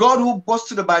 God who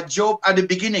boasted about Job at the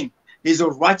beginning, he's a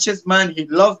righteous man, he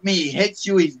loved me, he hates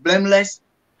you, he's blameless.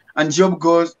 And Job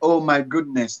goes, "Oh my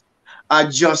goodness, I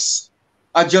just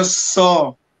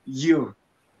saw you.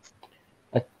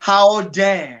 How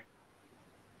dare."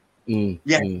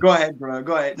 Go ahead, bro.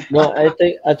 Go ahead. No,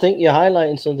 I think you're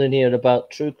highlighting something here about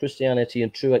true Christianity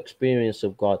and true experience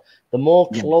of God. The more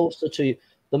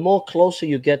closer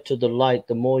you get to the light,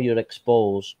 the more you're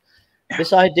exposed.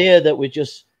 This idea that we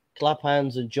just clap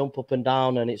hands and jump up and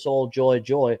down and it's all joy,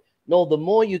 joy. No, the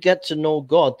more you get to know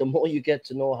God, the more you get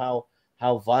to know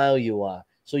how vile you are.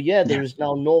 So there is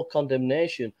now no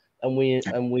condemnation, and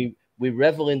we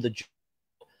revel in the joy.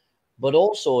 But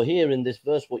also here in this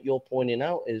verse, what you're pointing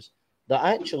out is that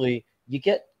actually you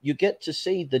get to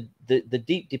see the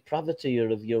deep depravity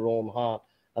of your own heart,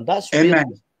 and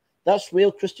that's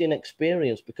real Christian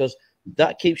experience, because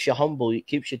that keeps you humble. It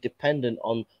keeps you dependent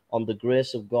on the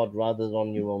grace of God rather than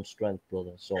on your own strength,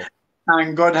 brother. So,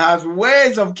 and God has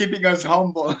ways of keeping us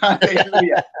humble.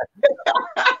 Hallelujah.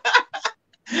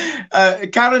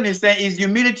 Karen is saying, "Is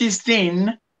humility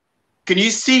sin? Can you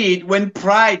see it when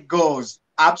pride goes?"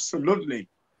 Absolutely.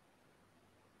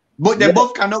 But they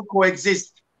both cannot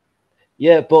coexist.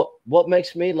 Yeah, but what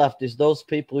makes me laugh is those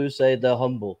people who say they're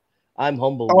humble. I'm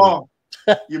humble. Oh,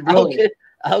 you blow it.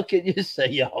 How can you say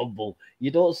you're humble?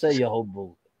 You don't say you're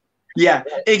humble. Yeah,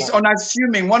 it's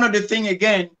unassuming. One of the things,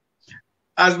 again,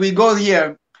 as we go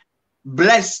here,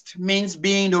 blessed means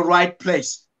being in the right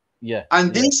place. Yeah.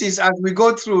 And this is, as we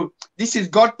go through, this is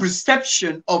God's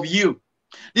perception of you.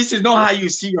 This is not how you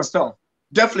see yourself.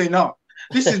 Definitely not.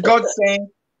 This is God saying,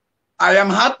 "I am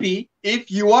happy if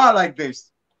you are like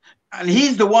this." And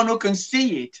he's the one who can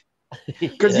see it.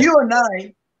 Because you and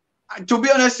I, to be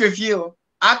honest with you,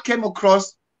 I came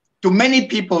across to many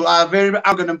people are very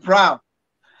arrogant and proud.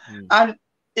 And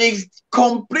it's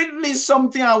completely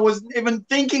something I wasn't even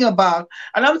thinking about.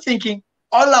 And I'm thinking,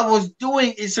 all I was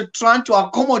doing is trying to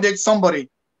accommodate somebody.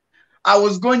 I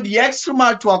was going the extra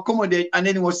mile to accommodate, and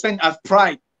then it was saying as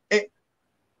pride.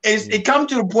 It comes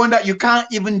to the point that you can't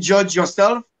even judge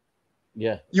yourself.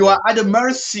 You are at the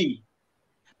mercy,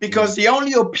 because the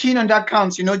only opinion that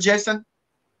counts, you know, Jason,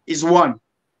 is one.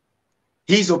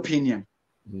 His opinion.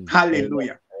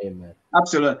 Hallelujah. Amen.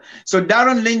 Absolutely. So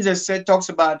Darren Lindsay talks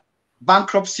about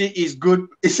bankruptcy is good.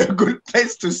 It's a good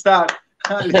place to start.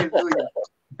 Hallelujah.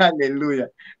 Hallelujah.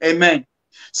 Amen.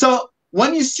 So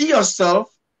when you see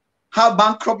yourself, how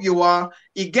bankrupt you are,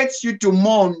 it gets you to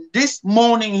mourn. This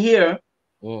mourning here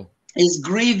is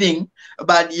grieving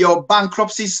about your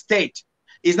bankruptcy state.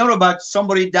 It's not about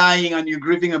somebody dying and you're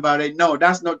grieving about it. No,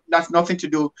 that's nothing to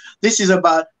do. This is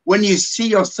about when you see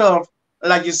yourself,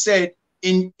 like you said,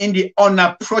 in the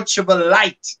unapproachable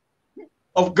light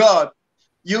of God,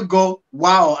 you go,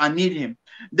 "Wow, I need him."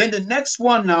 Then the next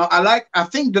one now, I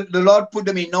think that the Lord put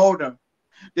them in order.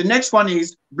 The next one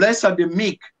is, "Blessed are the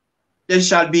meek, they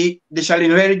shall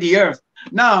inherit the earth."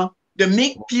 Now, the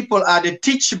meek people are the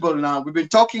teachable now. We've been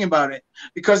talking about it,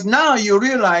 because now you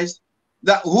realize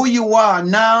that who you are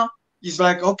now is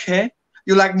like, okay,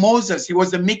 you're like Moses. He was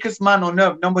the meekest man on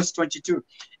earth. Numbers 22.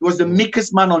 He was the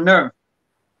meekest man on earth.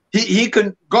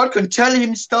 God can tell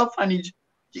him stuff, and it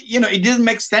didn't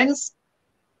make sense.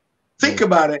 Think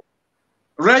about it.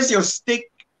 Raise your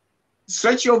stick,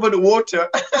 stretch over the water.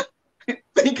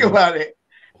 Think about it.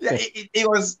 It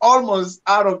was almost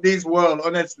out of this world,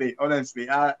 honestly.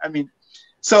 I mean,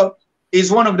 so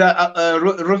it's one of the,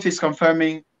 Ruth is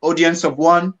confirming, audience of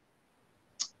one.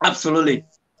 Absolutely.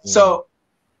 So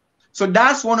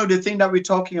that's one of the things that we're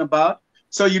talking about.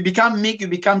 So you become meek, you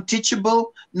become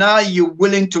teachable. Now you're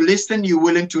willing to listen, you're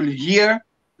willing to hear,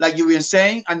 like you were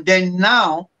saying. And then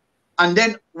now, And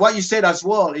then what you said as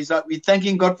well is that we're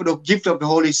thanking God for the gift of the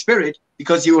Holy Spirit,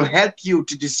 because he will help you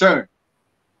to discern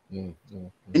in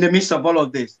the midst of all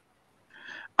of this.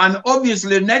 And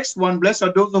obviously, the next one, blessed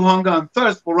are those who hunger and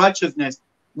thirst for righteousness.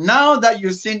 Now that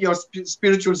you've seen your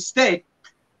spiritual state,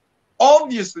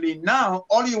 obviously now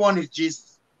all you want is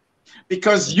Jesus,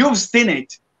 because you've seen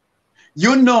it.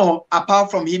 You know, apart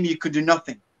from him, you could do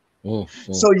nothing.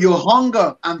 So you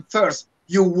hunger and thirst.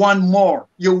 You want more.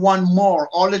 You want more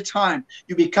all the time.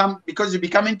 You become, because you're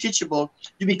becoming teachable,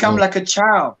 you become like a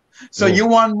child. So you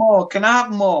want more. Can I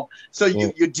have more? So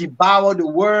you devour the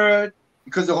word,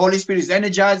 because the Holy Spirit is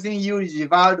energizing you. You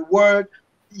devour the word.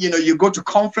 You know, you go to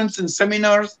conference and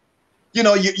seminars. You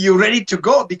know, you're ready to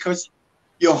go because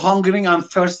you're hungering and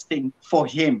thirsting for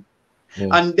him.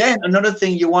 And then another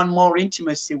thing, you want more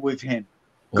intimacy with him.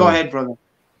 Go ahead, brother.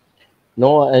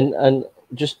 No, and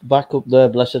just back up there,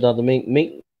 blessed are the meek.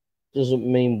 Meek doesn't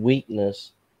mean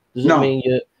weakness. Doesn't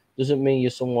mean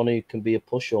you're someone who can be a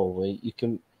pushover. You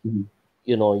can,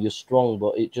 you know, you're strong,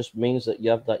 but it just means that you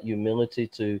have that humility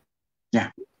to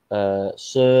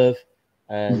serve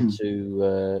and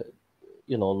to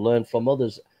you know, learn from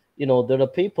others. You know, there are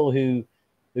people who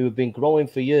have been growing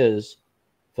for years,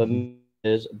 but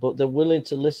they're willing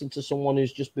to listen to someone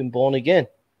who's just been born again.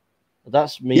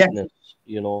 That's meekness,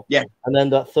 you know. And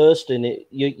then that thirst in it,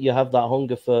 you have that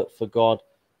hunger for God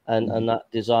and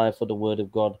that desire for the word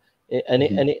of God. And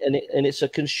it's a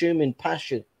consuming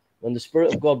passion. When the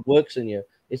Spirit of God works in you,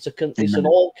 it's an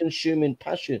all-consuming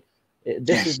passion.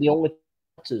 This is the only thing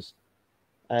that matters.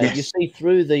 You see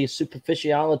through the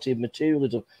superficiality of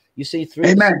materialism. You see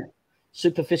through the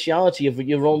superficiality of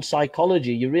your own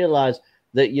psychology. You realize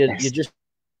that you're just,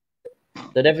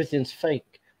 that everything's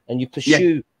fake, and you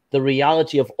pursue the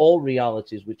reality of all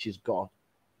realities, which is God.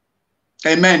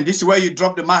 Amen. This is where you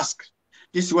drop the mask.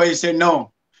 This is where you say,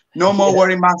 no more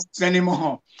wearing masks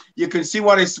anymore. You can see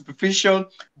what is superficial.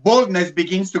 Boldness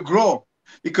begins to grow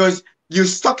because you're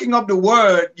stocking up the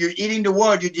word, you're eating the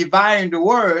word, you're devouring the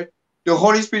word. The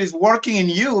Holy Spirit is working in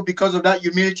you because of that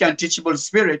humility and teachable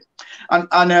spirit. And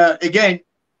again,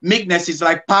 meekness is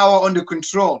like power under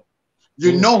control.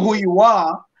 You know who you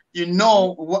are. You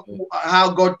know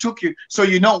how God took you. So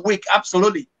you're not weak.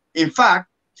 Absolutely. In fact,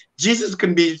 Jesus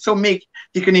can be so meek.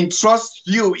 He can entrust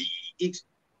you.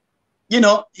 You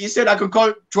know, he said, I could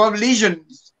call 12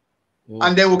 legions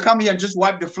and they will come here and just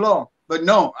wipe the floor. But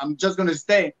no, I'm just going to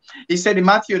stay. He said in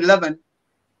Matthew 11,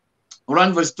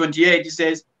 around verse 28, he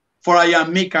says, for I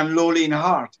am meek and lowly in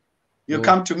heart. You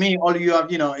come to me, all you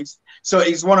have, you know,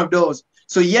 it's one of those.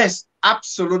 So yes,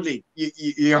 absolutely.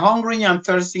 You're hungry and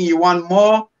thirsty. You want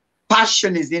more.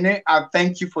 Passion is in it. I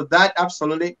thank you for that.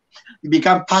 Absolutely. You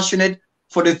become passionate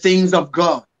for the things of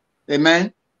God.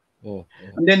 Amen. And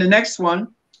then the next one.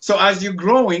 So as you're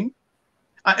growing,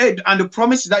 and the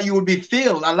promise is that you will be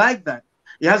filled. I like that.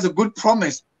 He has a good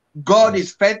promise. God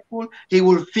is faithful. He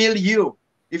will fill you.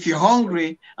 If you're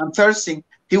hungry and thirsting,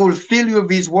 he will fill you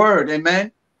with his word.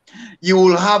 Amen. You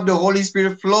will have the Holy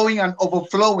Spirit flowing and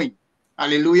overflowing.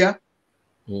 Hallelujah.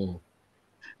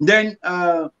 Then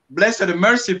blessed are the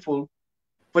merciful,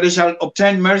 for they shall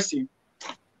obtain mercy.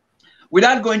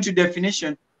 Without going to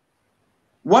definition,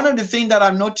 one of the things that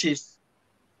I've noticed,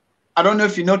 I don't know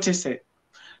if you notice it,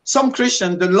 some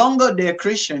Christians, the longer they're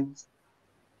Christians,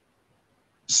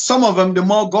 some of them, the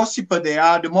more gossiper they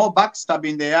are, the more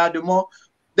backstabbing they are, the more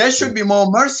they should be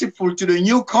more merciful to the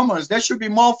newcomers. They should be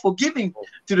more forgiving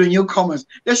to the newcomers.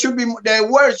 They should be, their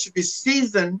words should be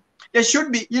seasoned. They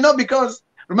should be, you know, because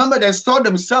remember they saw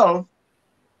themselves.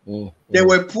 They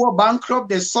were poor, bankrupt.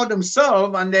 They saw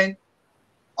themselves, and then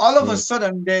all of a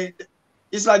sudden,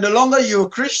 it's like the longer you're a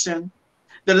Christian,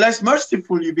 the less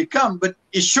merciful you become. But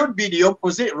it should be the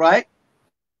opposite, right?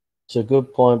 It's a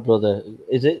good point, brother.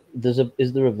 Is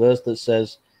there a verse that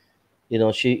says, you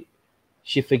know, she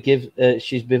forgives,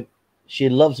 she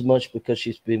loves much because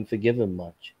she's been forgiven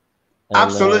much. And,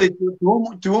 absolutely.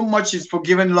 To whom much is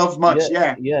forgiven, love much.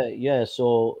 Yeah.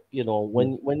 So, you know,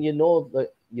 when you know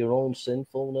that your own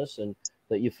sinfulness and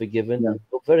that you're forgiven,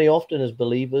 but very often as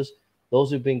believers,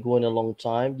 those who've been going a long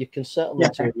time, you can settle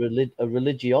into a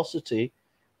religiosity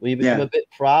where you become a bit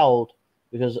proud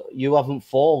because you haven't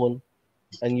fallen,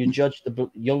 and you judge the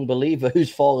young believer who's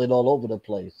falling all over the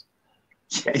place.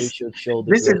 We should show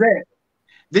this is it.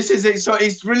 This is it. So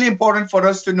it's really important for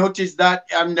us to notice that,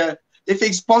 and if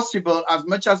it's possible, as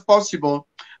much as possible,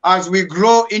 as we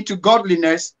grow into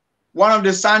godliness, one of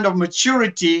the signs of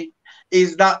maturity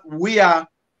is that we are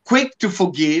quick to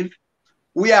forgive.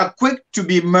 We are quick to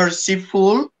be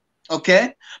merciful,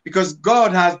 okay? Because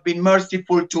God has been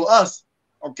merciful to us,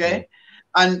 okay?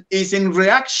 And it's in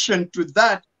reaction to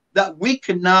that that we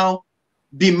can now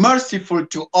be merciful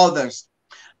to others.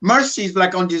 Mercy is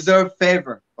like undeserved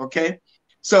favor, okay?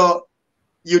 So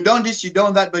you done this, you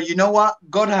done that, but you know what?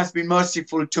 God has been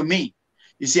merciful to me.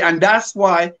 You see, and that's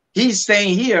why he's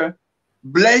saying here,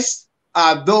 blessed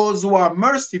are those who are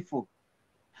merciful.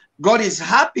 God is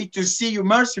happy to see you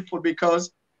merciful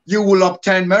because you will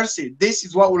obtain mercy. This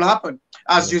is what will happen.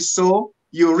 As you sow,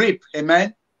 you reap.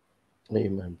 Amen.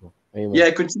 Amen, bro. Amen.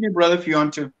 Yeah, continue, brother, if you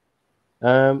want to.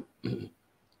 And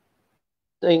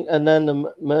then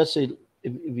the mercy.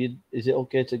 If you, is it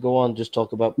okay to go on? Just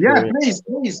talk about yeah, prayer. please.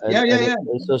 And, yeah.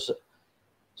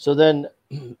 So then,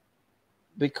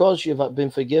 because you've been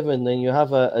forgiven, then you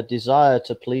have a desire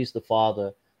to please the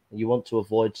Father, and you want to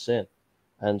avoid sin,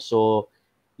 and so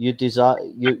you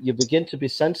begin to be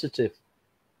sensitive.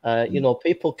 You know,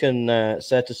 people can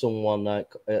say to someone,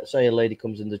 like, say a lady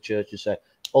comes in the church, you say,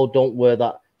 "Oh, don't wear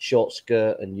that short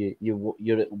skirt," and you're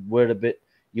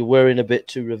wearing a bit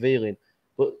too revealing.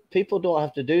 But people don't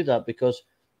have to do that, because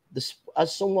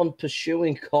as someone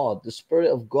pursuing God, the Spirit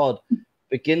of God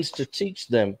begins to teach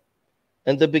them,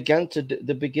 and they begin to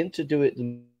do it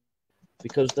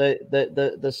because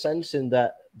they're sensing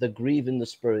that they're grieving the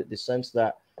Spirit. They sense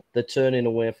that they're turning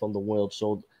away from the world.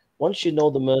 So once you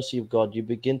know the mercy of God, you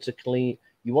begin to clean.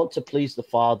 You want to please the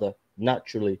Father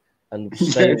naturally and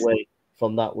stay away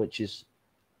from that which is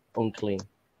unclean.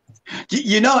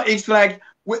 You know, it's like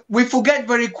we forget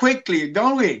very quickly,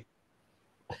 don't we?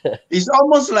 It's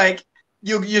almost like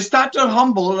you start to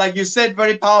humble, like you said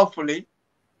very powerfully.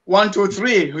 1, 2,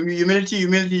 3,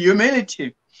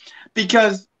 humility.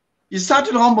 Because you start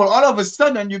to humble, all of a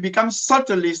sudden you become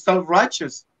subtly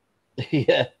self-righteous.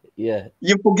 Yeah.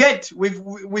 You forget.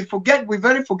 We forget. We're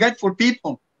very forgetful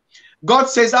people. God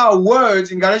says our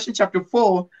words in Galatians chapter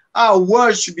 4, our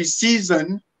words should be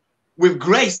seasoned with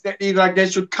grace. That they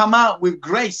should come out with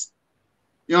grace.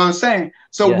 You know what I'm saying?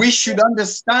 So we should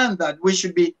understand that we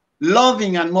should be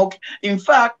loving and more. In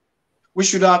fact, we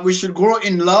should grow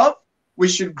in love. We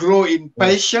should grow in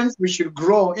patience. We should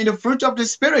grow in the fruit of the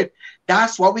Spirit.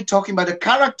 That's what we're talking about, the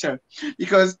character.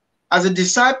 Because as a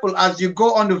disciple, as you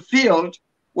go on the field,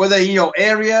 whether in your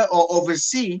area or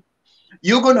overseas,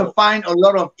 you're going to find a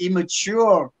lot of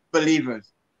immature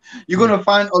believers. You're going to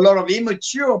find a lot of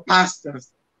immature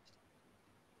pastors.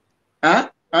 You're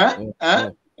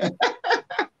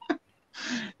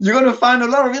going to find a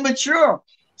lot of immature.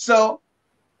 So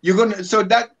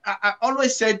that I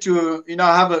always said to,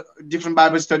 I have a different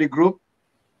Bible study group.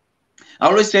 I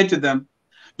always say to them,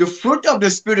 the fruit of the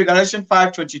Spirit, Galatians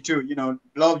 5:22,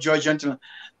 love, joy, gentleness,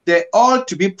 they ought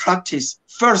to be practiced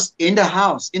first in the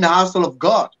household of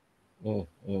God.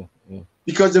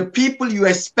 Because the people you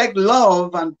expect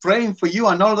love and praying for you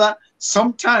and all that,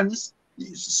 sometimes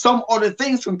some other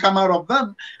things can come out of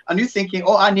them, and you're thinking,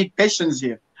 oh, I need patience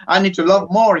here. I need to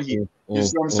love more here. You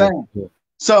see what I'm saying?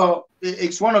 So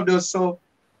it's one of those. So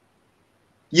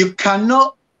you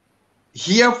cannot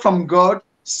hear from God,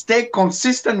 stay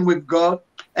consistent with God,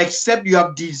 except you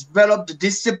have developed the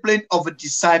discipline of a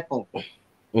disciple.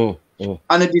 And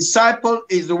a disciple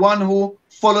is the one who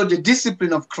follows the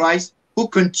discipline of Christ, who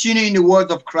continue in the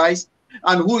word of Christ,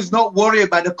 and who is not worried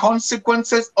about the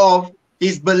consequences of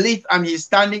his belief and his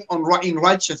standing in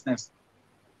righteousness.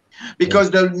 Because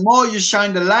the more you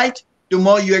shine the light, the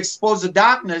more you expose the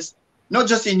darkness, not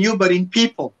just in you, but in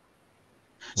people.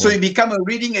 So you become a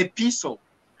reading epistle.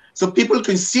 So people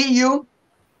can see you,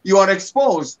 you are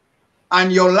exposed,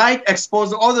 and your light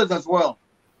exposes others as well.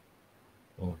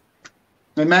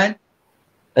 Amen.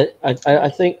 I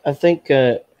think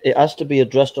it has to be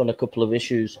addressed on a couple of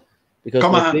issues, because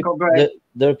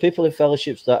there are people in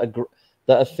fellowships that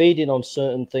are feeding on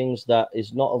certain things that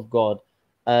is not of God,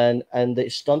 and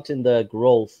it's stunting their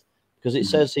growth. Because it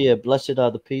says here, blessed are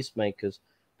the peacemakers.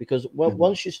 Because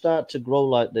once you start to grow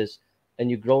like this and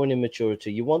you're growing in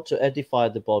maturity, you want to edify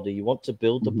the body, you want to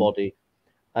build the body.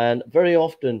 And very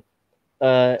often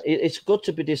it's good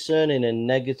to be discerning and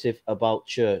negative about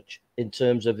church in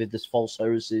terms of if there's false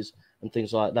heresies and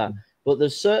things like that. But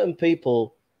there's certain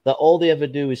people that all they ever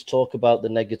do is talk about the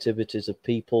negativities of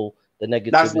people, the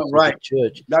negativities of the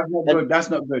church. That's not good. That's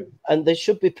not good. And they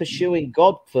should be pursuing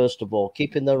God, first of all,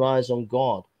 keeping their eyes on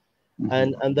God.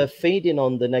 And they're feeding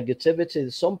on the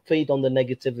negativity. Some feed on the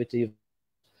negativity.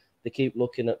 They keep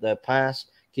looking at their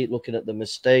past, keep looking at the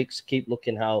mistakes, keep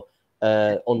looking how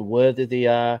unworthy they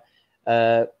are.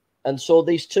 And so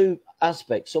these two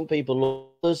aspects, some people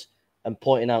look at others and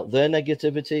pointing out their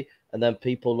negativity, and then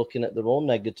people looking at their own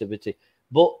negativity.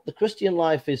 But the Christian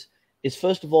life is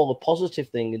first of all a positive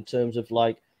thing in terms of,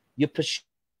 like, you're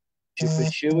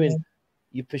pursuing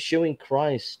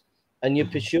Christ, and you're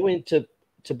pursuing to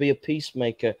be a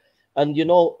peacemaker. And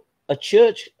a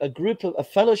church, a group of a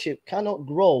fellowship cannot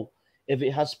grow if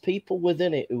it has people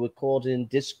within it who are causing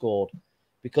discord,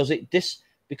 because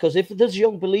if there's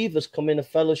young believers come in a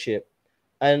fellowship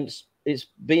and it's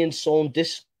being sown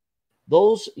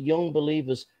those young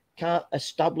believers can't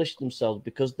establish themselves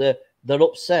because they're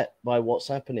upset by what's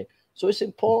happening. So it's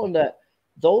important that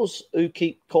those who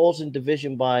keep causing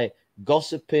division by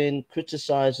gossiping,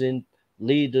 criticizing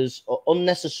leaders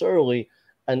unnecessarily,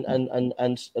 and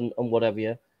whatever,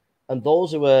 yeah, and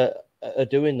those who are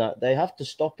doing that, they have to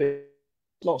stop it.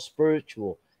 It's not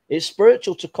spiritual. It's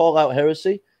spiritual to call out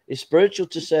heresy. It's spiritual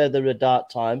to say there are dark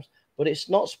times, but it's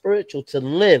not spiritual to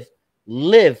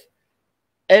live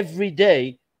every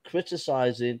day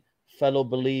criticizing fellow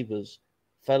believers,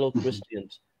 fellow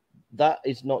Christians. That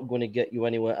is not going to get you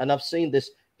anywhere. And I've seen this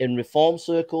in Reform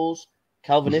circles,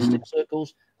 Calvinistic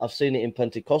circles. I've seen it in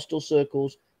Pentecostal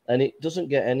circles, and it doesn't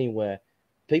get anywhere.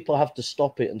 People have to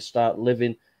stop it and start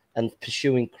living and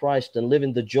pursuing Christ and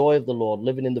living the joy of the Lord,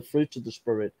 living in the fruit of the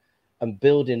Spirit, and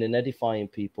building and edifying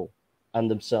people and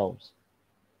themselves.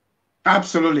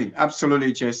 Absolutely,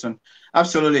 absolutely, Jason.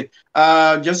 Absolutely.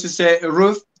 Just to say,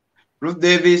 Ruth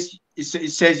Davis,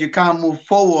 it says you can't move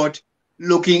forward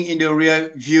looking in the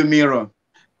rear view mirror.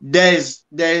 There's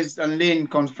and Lynn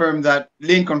confirmed that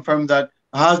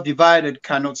a house divided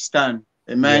cannot stand.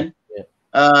 Amen. Yeah,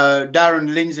 yeah. Darren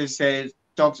Linsdale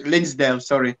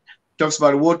talks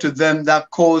about woe to them that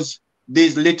cause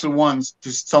these little ones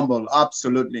to stumble.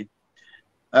 Absolutely.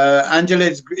 Angela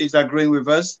is agreeing with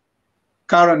us.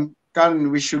 Karen,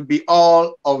 we should be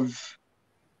all of,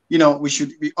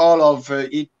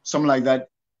 it, something like that.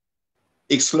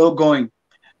 It's slow going.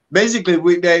 Basically,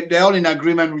 they're all in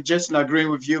agreement. We're just agreeing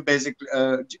with you. Basically,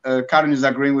 Karen is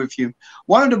agreeing with you.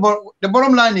 The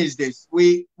bottom line is this: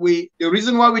 the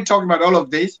reason why we're talking about all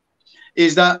of this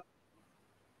is that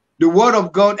the Word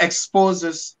of God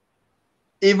exposes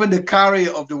even the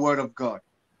carrier of the Word of God,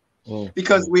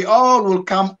 because we all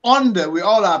are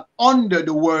under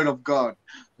the Word of God.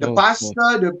 The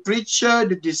pastor, the preacher,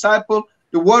 the disciple.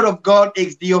 The Word of God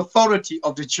is the authority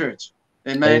of the church.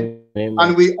 Amen. Amen.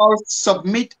 And we all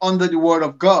submit under the Word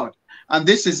of God. And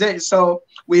this is it. So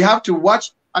we have to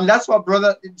watch. And that's what,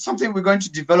 brother, it's something we're going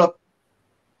to develop.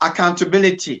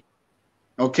 Accountability.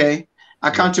 Okay?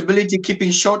 Accountability,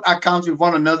 keeping short accounts with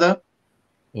one another.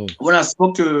 When I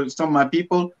spoke to some of my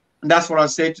people, and that's what I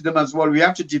say to them as well, we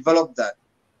have to develop that.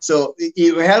 So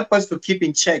it will help us to keep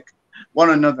in check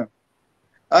one another.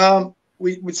 So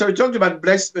we talked about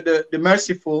blessed, the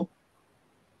merciful.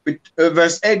 With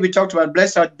verse 8, we talked about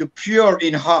blessed are the pure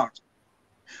in heart,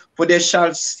 for they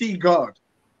shall see God.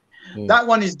 That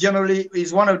one is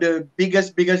one of the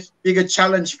biggest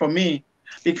challenge for me,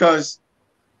 because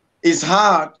it's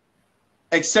hard,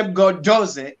 except God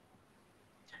does it.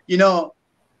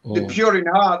 The pure in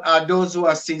heart are those who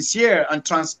are sincere and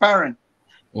transparent.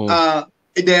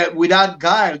 They're without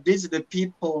guile. These are the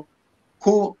people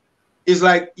who is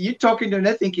like you talking to them,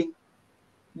 they're thinking,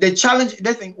 they challenge,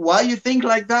 they think, why you think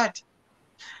like that?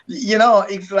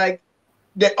 It's like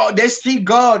they see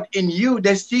God in you.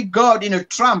 They see God in a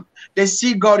tramp. They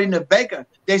see God in a beggar.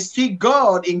 They see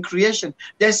God in creation.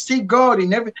 They see God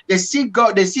in every. They see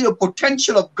God. They see the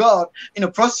potential of God in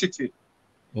a prostitute.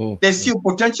 They see the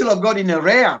potential of God in a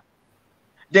rare.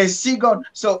 They see God.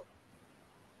 So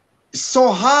it's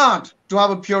so hard to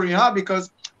have a pure in heart,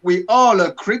 because we all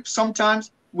are creeps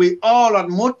sometimes. We all are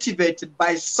motivated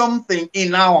by something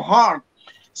in our heart.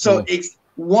 So it's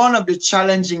one of the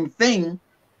challenging things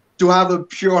to have a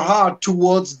pure heart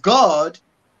towards God,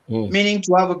 meaning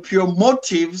to have a pure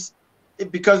motives,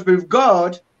 because with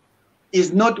God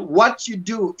is not what you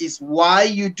do, is why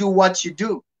you do what you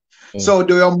do. So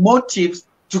your motives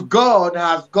to God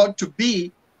has got to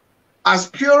be as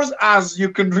pure as you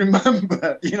can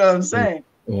remember. You know what I'm saying?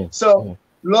 So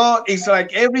Lord, it's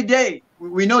like every day.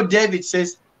 We know David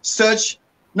says, search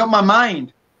not my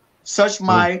mind, search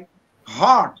my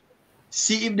heart,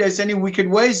 see if there's any wicked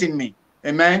ways in me.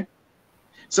 Amen.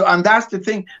 So, and that's the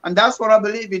thing, and that's what I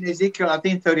believe in Ezekiel, I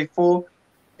think 34.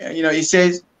 He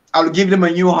says, I'll give them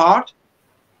a new heart.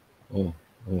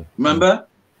 Remember?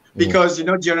 Because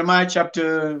Jeremiah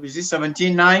chapter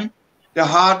 17:9, the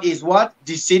heart is what?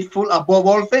 Deceitful above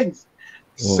all things,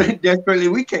 desperately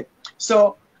wicked.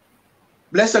 So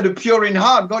blessed are the pure in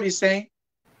heart. God is saying,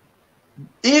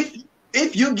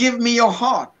 if you give me your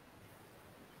heart,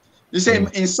 you say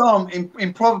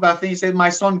in Proverbs, I think he said, my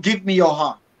son, give me your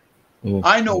heart.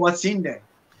 I know what's in there.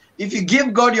 If you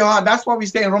give God your heart, that's what we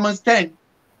say in Romans 10.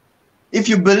 If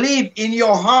you believe in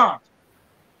your heart,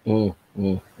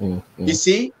 you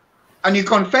see, and you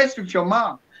confess with your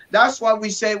mouth. That's why we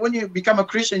say when you become a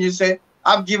Christian, you say,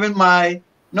 I've given my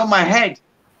not my head.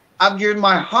 I've given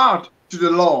my heart to the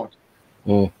Lord.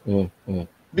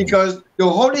 Because the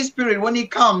Holy Spirit, when he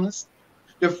comes,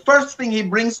 the first thing he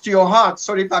brings to your heart.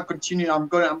 Sorry if I continue. I'm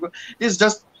going. This is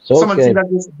just something that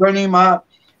is burning my heart.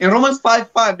 In Romans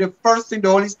 5:5, the first thing the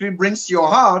Holy Spirit brings to your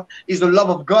heart is the love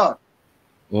of God.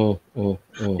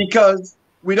 Because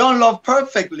we don't love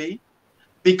perfectly,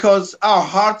 because our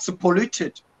hearts are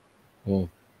polluted.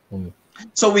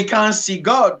 So we can't see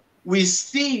God. We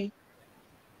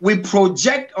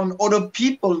project on other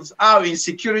people's our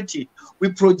insecurity.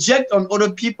 We project on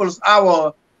other people's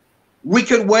our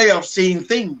wicked way of seeing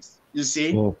things, you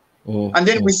see. And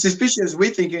then we're suspicious.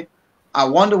 We're thinking, I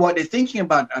wonder what they're thinking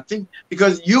about. I think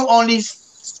because you only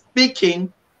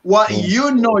speaking what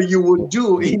you know you would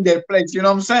do in their place. You know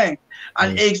what I'm saying?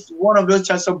 And it's one of those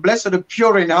chants. So blessed are the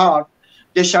pure in heart,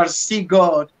 they shall see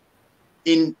God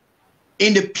in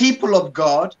the people of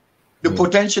God, the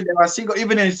potential they are seeing God,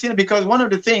 even in sin. Because one of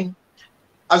the things,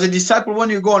 as a disciple, when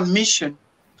you go on mission,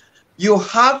 you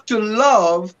have to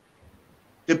love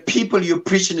the people you're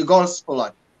preaching the gospel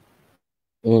at.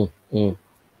 You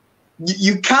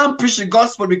can't preach the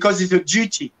gospel because it's a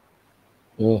duty.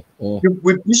 We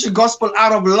preach the gospel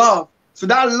out of love. So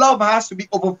that love has to be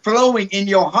overflowing in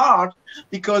your heart,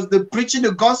 because the preaching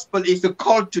the gospel is the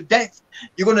call to death.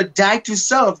 You're going to die to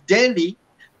self daily,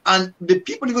 and the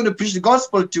people you're going to preach the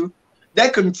gospel to, they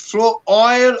can throw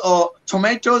oil or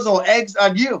tomatoes or eggs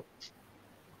at you.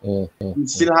 You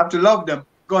still have to love them.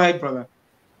 Go ahead, brother.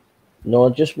 No,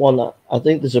 just one. I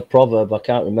think there's a proverb. I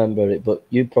can't remember it, but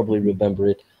you probably remember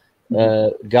it.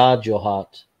 Guard your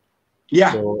heart.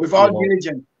 Yeah, so, with all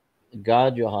diligence.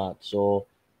 Guard your heart. So,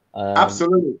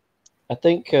 absolutely. I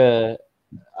think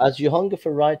as you hunger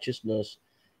for righteousness,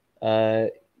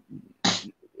 once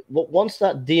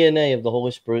that DNA of the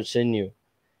Holy Spirit's in you,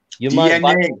 you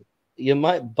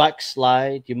might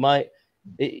backslide. You might.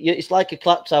 It's like a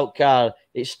clapped out car.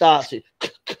 It starts it,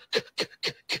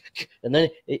 and then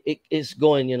it's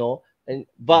going, you know.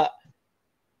 But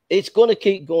it's going to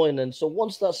keep going. And so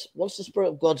once the Spirit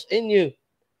of God's in you,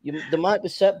 there might be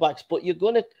setbacks, but you're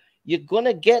gonna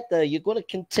get there. You're gonna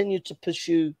continue to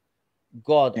pursue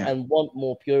God and want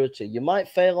more purity. You might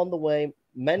fail on the way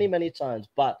many times,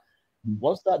 but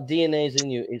once that DNA is in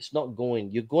you, it's not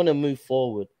going. You're going to move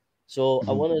forward. So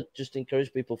I want to just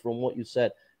encourage people from what you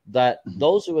said, that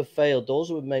those who have failed, those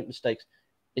who have made mistakes,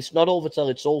 it's not over till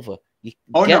it's over. You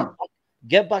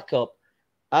get back up,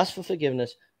 ask for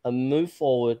forgiveness, and move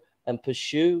forward and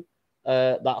pursue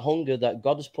that hunger that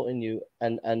God has put in you,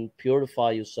 and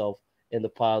purify yourself in the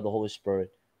power of the Holy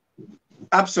Spirit.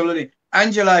 Absolutely.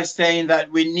 Angela is saying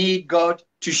that we need God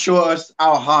to show us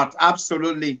our heart.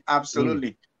 Absolutely.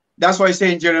 That's why I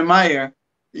say in Jeremiah,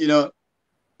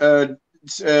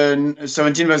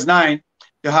 17 verse 9,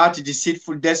 the heart is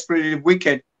deceitful, desperately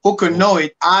wicked. Who can know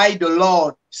it? I, the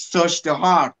Lord, search the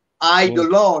heart. I, the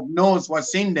Lord, knows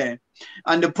what's in there.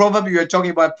 And the proverb you were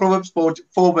talking about, Proverbs 4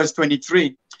 verse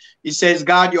 23, it says,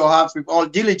 guard your hearts with all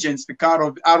diligence,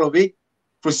 because out of it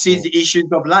proceeds the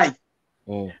issues of life.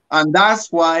 And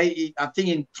that's why I think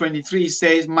in 23 it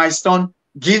says, my son,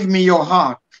 give me your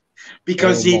heart,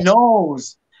 because he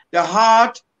knows the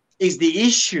heart is the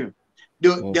issue.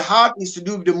 The heart is to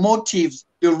do with the motives,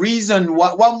 the reason,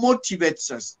 what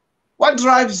motivates us, what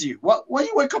drives you. When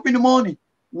you wake up in the morning,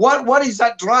 what is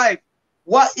that drive?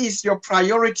 What is your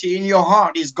priority in your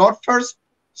heart? Is God first,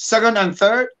 second, and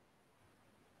third?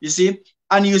 You see,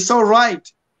 and you're so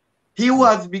right. He who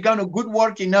has begun a good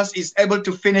work in us is able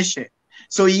to finish it.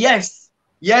 So yes,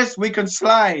 we can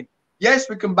slide. Yes,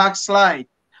 we can backslide.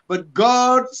 But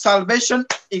God's salvation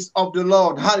is of the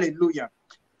Lord. Hallelujah.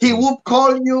 He who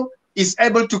called you is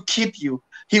able to keep you.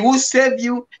 He who saved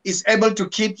you is able to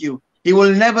keep you. He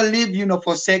will never leave you nor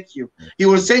forsake you. He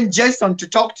will send Jason to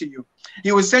talk to you.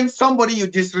 He will send somebody you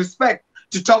disrespect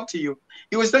to talk to you.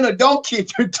 He will send a donkey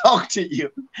to talk to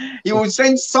you. He will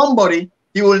send somebody.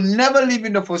 He will never leave you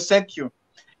nor forsake you.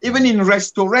 Even in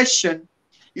restoration,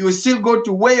 he will still go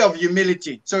to way of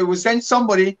humility. So he will send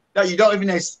somebody that you don't even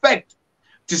expect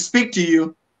to speak to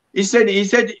you. He said to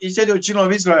the children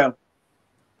of Israel,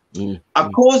 I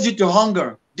caused you to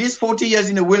hunger these 40 years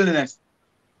in the wilderness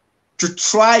to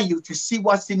try you, to see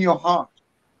what's in your heart,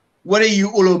 whether you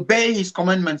will obey his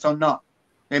commandments or not.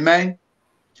 Amen.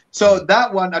 So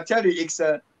that one, I tell you, it's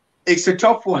a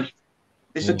tough one.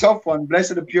 It's a tough one.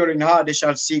 Blessed the pure in heart, they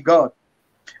shall see God.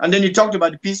 And then you talked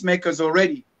about the peacemakers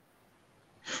already.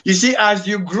 You see, as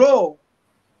you grow,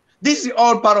 this is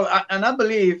all part of, and I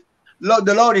believe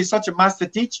the Lord is such a master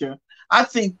teacher. I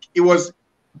think it was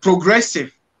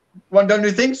progressive. Well, don't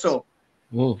you think so?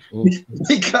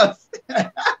 Because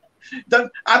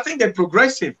I think they're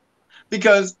progressive.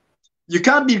 because you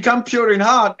can't become pure in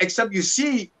heart except you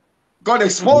see God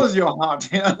expose your heart.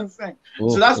 You know what I'm saying?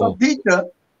 So that's what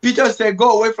Peter said,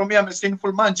 go away from me, I'm a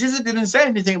sinful man. Jesus didn't say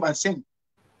anything about sin.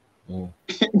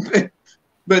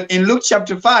 But in Luke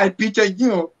chapter 5, Peter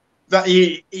knew that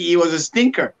he was a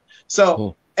stinker.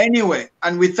 So anyway,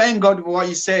 and we thank God for what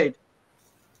he said.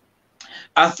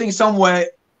 I think somewhere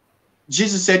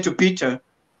Jesus said to Peter,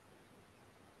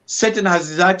 Satan has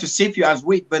desired to sift you as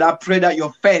wheat, but I pray that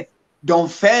your faith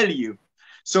don't fail you.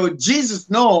 So Jesus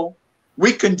knows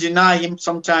we can deny him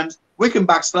sometimes, we can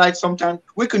backslide sometimes,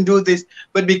 we can do this,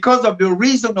 but because of the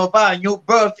reason of our new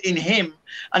birth in him,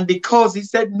 and because he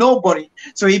said nobody,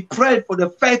 so he prayed for the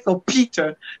faith of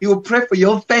Peter, he will pray for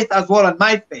your faith as well and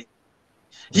my faith.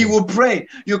 He will pray.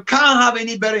 You can't have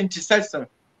any better intercessor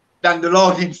than the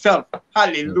Lord himself.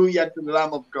 Hallelujah to the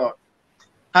Lamb of God.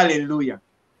 Hallelujah.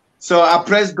 So I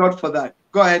praise God for that.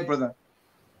 Go ahead, brother.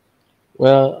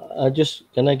 Well,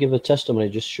 can I give a testimony,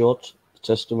 just short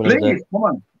testimony? Please, come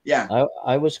on. Yeah.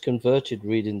 I was converted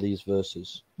reading these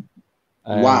verses.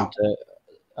 And, wow.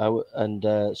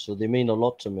 So they mean a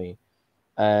lot to me.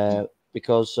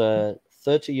 Because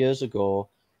 30 years ago,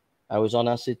 I was on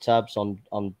acid tabs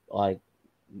on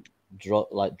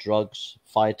drugs,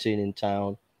 fighting in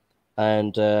town.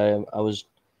 And I was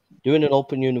doing an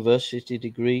open university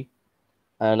degree.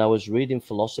 And I was reading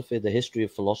philosophy, the history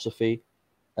of philosophy,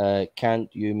 Kant,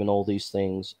 Hume, and all these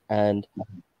things. And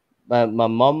my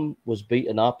mum was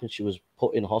beaten up and she was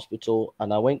put in hospital.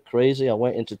 And I went crazy. I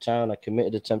went into town. I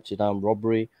committed attempted armed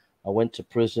robbery. I went to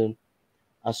prison.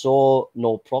 I saw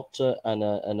Noel Proctor and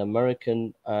an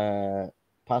American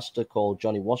pastor called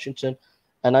Johnny Washington.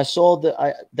 And I saw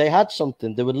that they had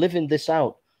something. They were living this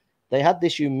out. They had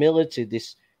this humility,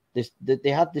 they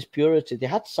had this purity. They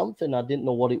had something. I didn't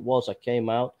know what it was. I came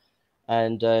out,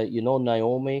 and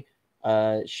Naomi,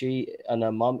 she and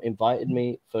her mom invited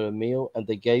me for a meal, and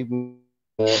they gave me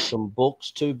some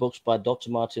books, 2 books by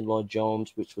Dr. Martin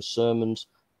Lloyd-Jones, which were sermons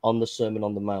on the Sermon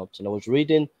on the Mount. And I was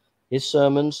reading his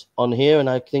sermons on here, and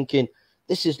I'm thinking,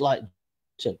 this is like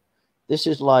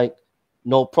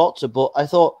Noel Proctor, but I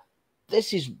thought,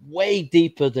 this is way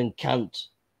deeper than Kant.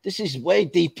 This is way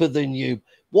deeper than you.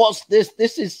 What's this?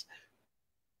 This is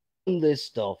this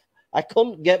stuff. I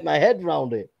couldn't get my head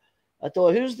around it. I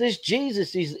thought, who's this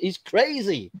Jesus? He's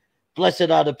crazy.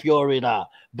 Blessed are the pure in heart.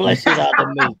 Blessed are the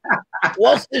meek.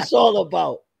 What's this all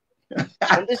about?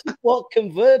 And this is what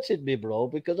converted me, bro,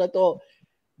 because I thought,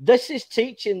 this is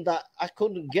teaching that I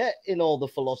couldn't get in all the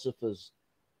philosophers.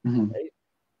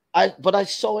 But I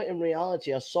saw it in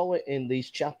reality. I saw it in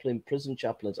these prison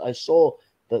chaplains. I saw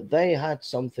that they had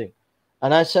something.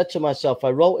 And I said to myself, I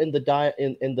wrote in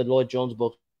the Lloyd-Jones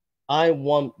book, I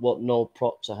want what Noel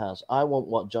Proctor has. I want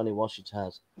what Johnny Washington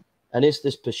has. And it's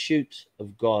this pursuit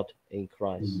of God in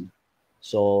Christ.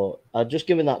 So I've just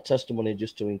given that testimony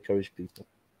just to encourage people.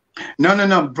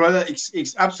 No, brother.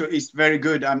 It's absolutely, it's very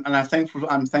good. And I'm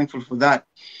thankful for that.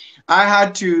 I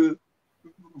had to,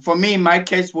 for me, my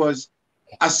case was,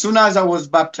 as soon as I was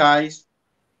baptized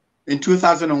in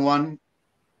 2001,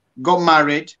 got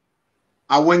married,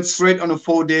 I went straight on a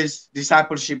 4 days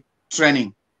discipleship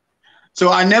training.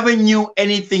 So I never knew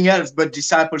anything else but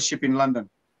discipleship in London.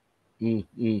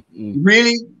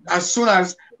 Really, as soon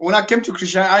as, when I came to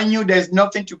Christianity, I knew there's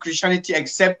nothing to Christianity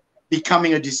except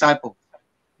becoming a disciple.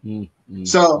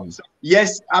 So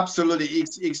yes, absolutely.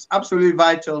 It's absolutely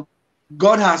vital.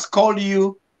 God has called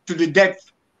you to the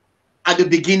depth at the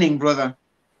beginning, brother.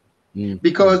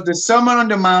 Because the Sermon on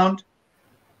the Mount,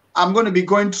 I'm going to be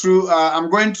going through, I'm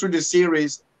going through the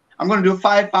series. I'm going to do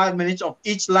 5 minutes of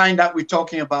each line that we're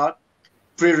talking about,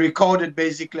 pre-recorded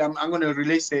basically. I'm going to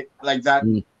release it like that.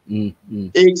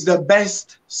 It's the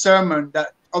best sermon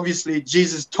that obviously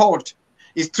Jesus taught.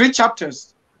 It's 3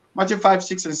 chapters, Matthew 5,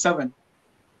 6, and 7.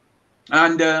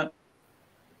 And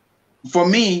for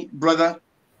me, brother,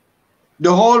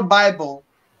 the whole Bible,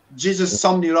 Jesus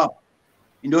summed it up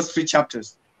in those 3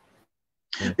 chapters.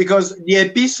 Because the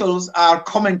epistles are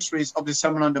commentaries of the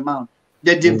Sermon on the Mount.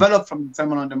 They develop from the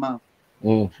Sermon on the Mount.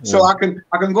 So I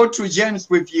can go through James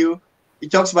with you. It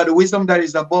talks about the wisdom that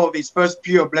is above is first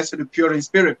pure, blessed the pure in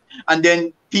spirit, and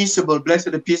then peaceable,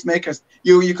 blessed the peacemakers.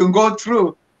 You can go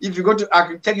through. If you go to, I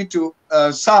can take you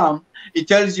to Psalm. It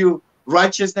tells you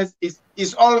righteousness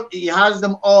is all. It has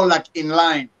them all like in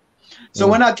line. So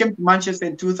when I came to Manchester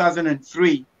in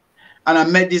 2003, and I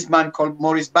met this man called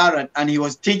Maurice Barrett, and he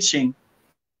was teaching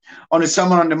on the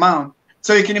Sermon on the Mount.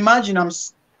 So you can imagine,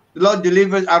 the Lord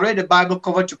delivered. I read the Bible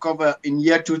cover to cover in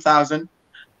year 2000.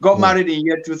 Got married in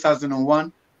year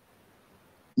 2001.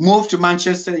 Moved to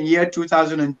Manchester in year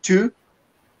 2002.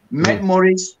 Met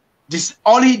Maurice.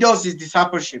 All he does is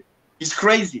discipleship. He's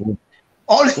crazy.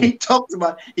 All he talks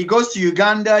about, he goes to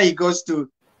Uganda, he goes to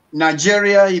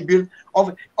Nigeria, he built,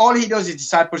 all he does is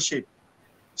discipleship.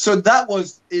 So that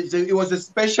was, it was a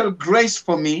special grace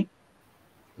for me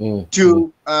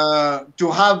to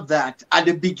have that at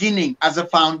the beginning as a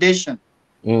foundation.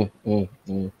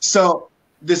 So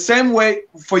the same way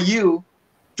for you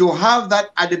to have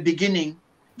that at the beginning,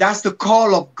 that's the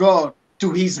call of God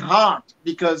to his heart,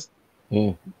 because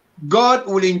God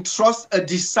will entrust a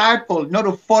disciple, not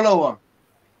a follower.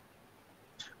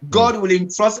 God will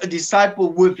entrust a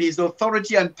disciple with his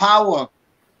authority and power,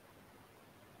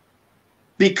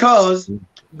 because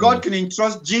God can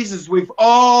entrust Jesus with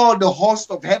all the host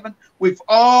of heaven, with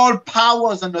all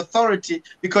powers and authority,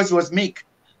 because he was meek,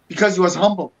 because he was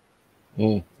humble.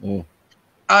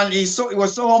 And he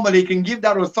was so humble, he can give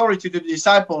that authority to the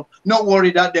disciple, not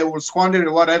worry that they will squander it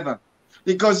or whatever.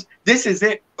 Because this is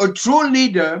it. A true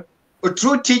leader, a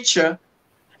true teacher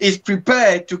is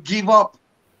prepared to give up.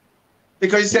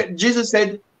 Because Jesus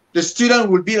said the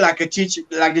student will be like a teacher,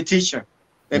 like the teacher.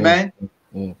 Amen.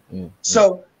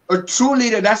 So a true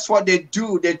leader, that's what they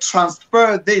do. They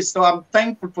transfer this. So I'm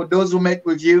thankful for those who met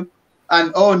with you.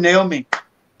 And oh, Naomi,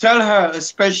 tell her a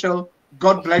special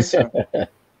God bless her.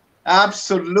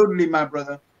 Absolutely, my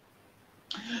brother.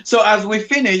 So as we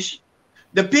finish,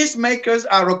 the peacemakers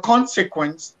are a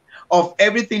consequence of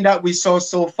everything that we saw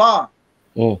so far.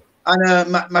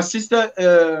 And my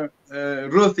sister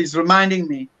Ruth is reminding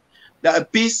me that a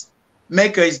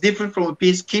peacemaker is different from a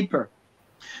peacekeeper.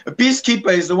 A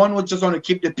peacekeeper is the one who just want to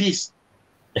keep the peace.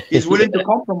 He's willing to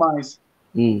compromise,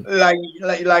 like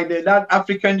that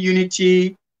African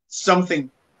unity something.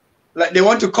 Like they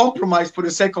want to compromise for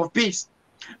the sake of peace.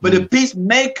 But the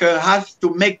peacemaker has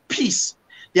to make peace.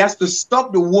 He has to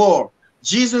stop the war.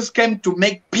 Jesus came to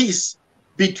make peace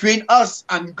between us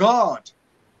and God,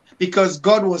 because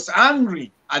God was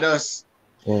angry at us.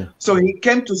 So he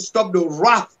came to stop the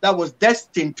wrath that was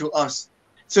destined to us.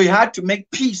 So he had to make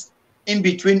peace in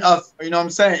between us. You know what I'm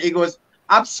saying? He goes,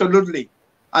 absolutely.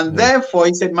 And therefore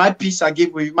he said, my peace I give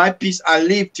you, my peace I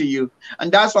leave to you.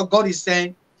 And that's what God is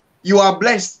saying. You are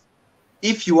blessed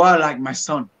if you are like my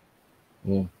son.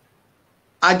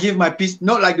 I give my peace,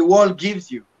 not like the world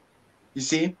gives you. You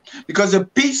see? Because the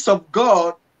peace of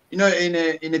God, you know,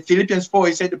 in Philippians 4,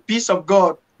 he said the peace of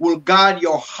God will guard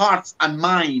your hearts and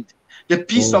mind. The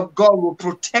peace of God will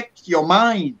protect your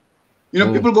mind. You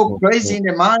know, people go crazy in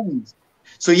their minds.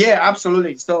 So yeah,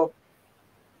 absolutely. So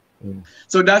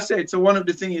that's it. So one of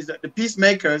the things is that the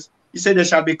peacemakers, he said they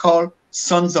shall be called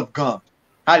sons of God.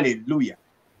 Hallelujah.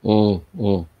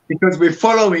 Because we're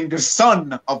following the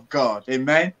Son of God.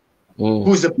 Amen.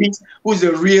 Who's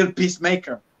a real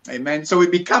peacemaker. Amen. So we're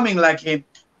becoming like him.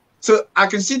 So I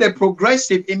can see that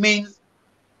progressive, it means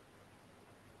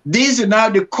these are now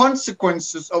the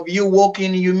consequences of you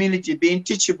walking in humility, being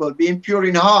teachable, being pure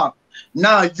in heart.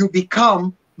 Now you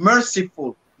become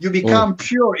merciful. You become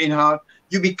pure in heart.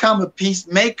 You become a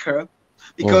peacemaker,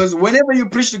 because whenever you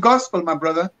preach the gospel, my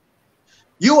brother,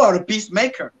 you are a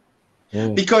peacemaker,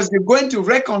 because you're going to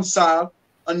reconcile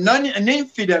an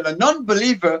infidel, a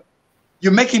non-believer.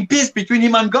 You're making peace between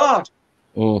him and God.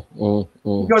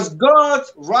 Because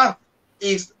God's wrath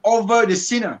is over the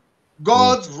sinner.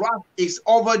 God's wrath is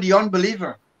over the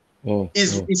unbeliever.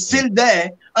 Is still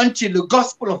there until the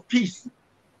gospel of peace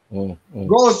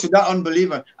goes to that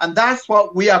unbeliever. And that's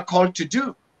what we are called to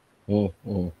do.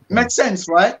 Makes sense,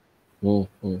 right?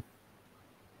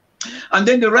 And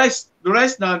then the rest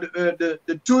now,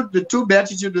 the two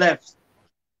beatitude left.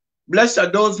 Blessed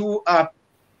are those who are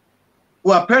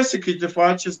persecuted for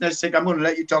righteousness' sake. I'm going to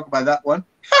let you talk about that one.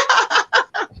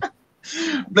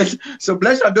 So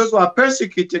blessed are those who are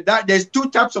persecuted. That there's two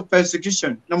types of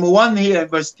persecution. Number one here in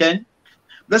verse 10.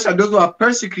 Blessed are those who are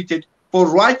persecuted for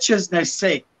righteousness'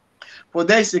 sake, for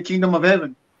there is the kingdom of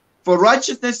heaven. For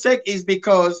righteousness' sake is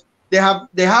because they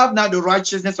have now the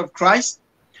righteousness of Christ,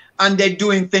 and they're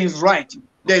doing things right.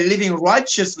 They're living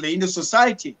righteously in the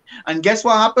society. And guess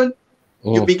what happened?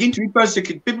 You begin to be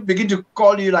persecuted. People begin to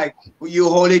call you like, you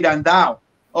holier than thou,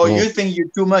 or you think you're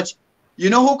too much. You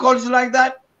know who calls you like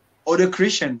that? Other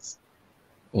Christians.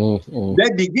 They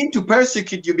begin to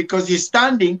persecute you because you're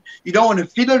standing. You don't want to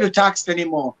fiddle the tax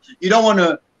anymore. You don't want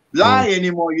to lie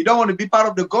anymore. You don't want to be part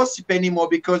of the gossip anymore,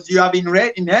 because you have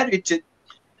inherited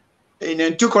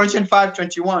in 2 Corinthians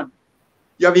 5:21.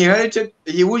 You have inherited,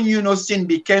 he who knew no sin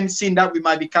became sin, that we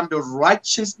might become the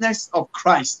righteousness of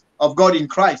Christ, of God in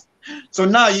Christ. So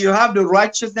now you have the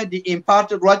righteousness, the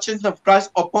imparted righteousness of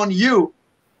Christ upon you.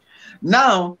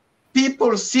 Now,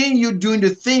 people seeing you doing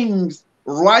the things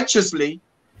righteously,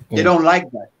 they don't like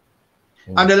that.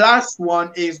 And the last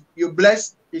one is, you're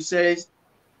blessed, he says,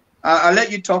 I'll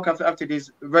let you talk after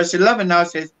this. Verse 11 now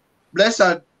says, blessed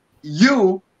are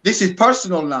you. This is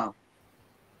personal now.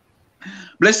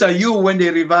 Blessed are you when they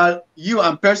revile you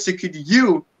and persecute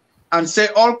you and say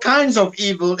all kinds of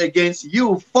evil against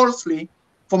you falsely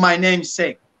for my name's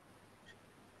sake.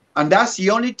 And that's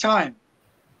the only time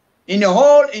in the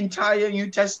whole entire New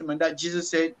Testament that Jesus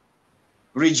said,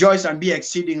 rejoice and be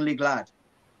exceedingly glad.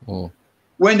 Mm.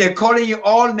 When they're calling you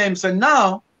all names, and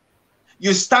now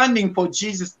you're standing for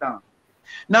Jesus now.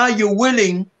 Now you're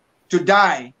willing to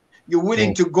die. You're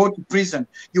willing to go to prison.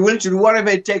 You're willing to do whatever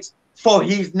it takes for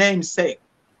his name's sake.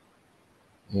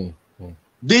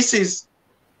 This is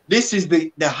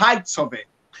the heights of it.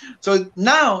 So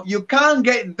now you can't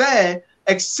get there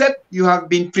except you have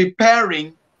been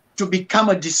preparing to become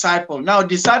a disciple. Now,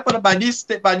 disciple by this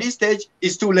stage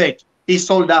is too late. He's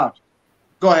sold out.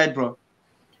 Go ahead, bro.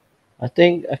 I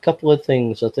think a couple of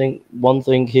things. I think one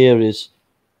thing here is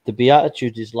the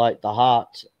Beatitude is like the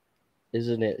heart,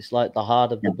 isn't it? It's like the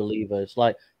heart of the believer. It's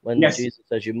like when Jesus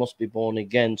says you must be born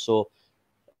again. So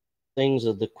things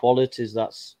are the qualities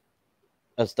that's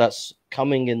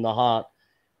coming in the heart.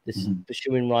 This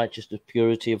pursuing righteousness,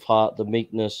 purity of heart, the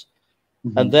meekness,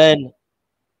 and then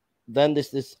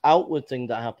this outward thing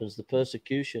that happens, the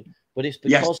persecution. But it's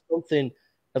because something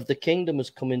of the kingdom has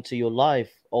come into your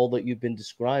life, all that you've been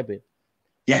describing.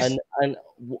 Yes. And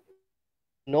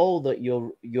know that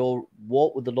your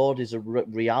walk with the Lord is a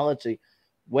reality.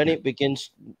 When it begins,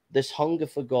 this hunger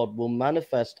for God will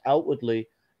manifest outwardly,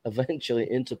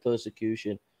 eventually into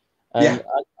persecution. And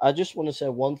I just want to say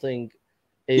one thing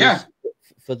is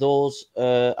for those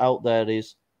out there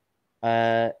is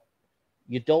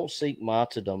you don't seek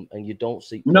martyrdom and you don't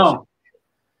seek persecution.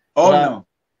 No.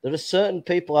 There are certain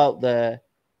people out there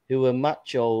who are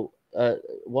macho,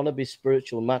 want to be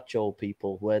spiritual macho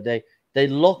people, where they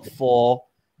look for,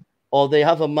 or they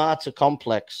have a martyr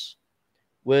complex,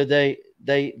 where they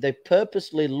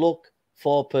purposely look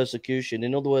for persecution.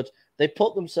 In other words, they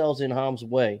put themselves in harm's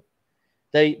way.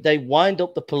 They wind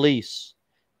up the police.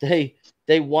 They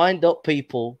wind up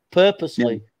people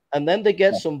purposely, and then they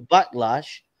get some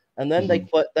backlash, and then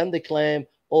they claim,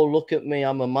 "Oh, look at me,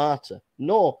 I'm a martyr."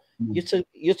 No,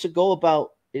 you're to go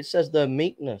about. It says their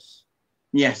meekness.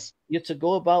 Yes, you're to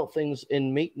go about things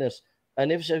in meekness,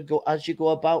 and as you go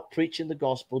about preaching the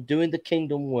gospel, doing the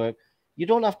kingdom work, you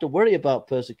don't have to worry about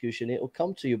persecution. It will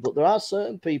come to you. But there are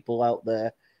certain people out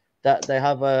there that they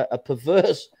have a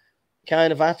perverse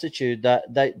kind of attitude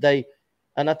that they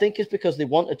and I think it's because they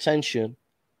want attention,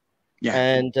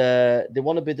 and they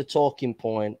want to be the talking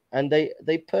point, and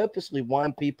they purposely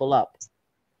wind people up,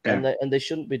 and they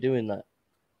shouldn't be doing that.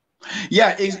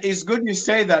 Yeah, it's good you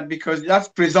say that, because that's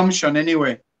presumption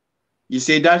anyway. You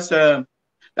see, that's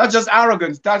just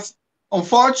arrogance. That's,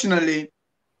 unfortunately,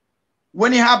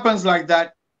 when it happens like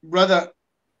that, brother,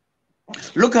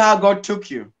 look how God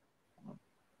took you.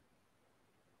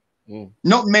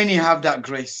 Not many have that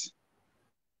grace.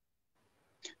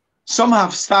 Some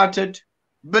have started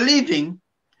believing,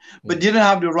 but didn't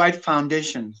have the right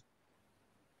foundations.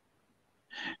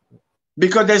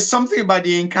 Because there's something about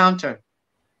the encounter.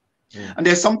 And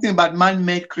there's something about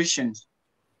man-made Christians.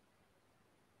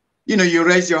 You know, you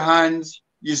raise your hands,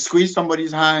 you squeeze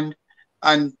somebody's hand,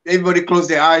 and everybody close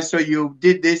their eyes. So you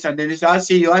did this, and then they say, "I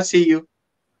see you, I see you."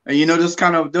 And you know, those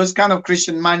kind of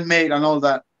Christian man-made and all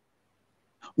that.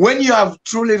 When you have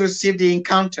truly received the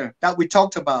encounter that we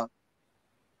talked about,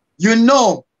 you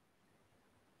know,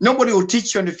 nobody will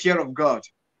teach you on the fear of God.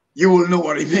 You will know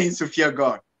what it means to fear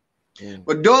God.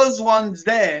 But those ones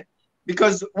there,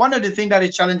 because one of the things that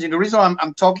is challenging, the reason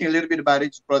I'm talking a little bit about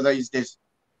it, brother, is this.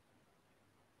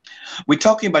 We're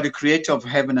talking about the creator of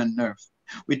heaven and earth.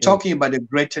 We're talking about the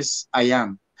greatest I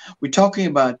am. We're talking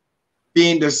about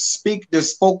being the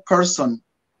spokesperson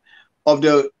of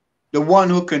the one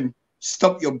who can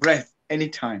stop your breath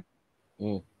anytime.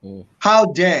 How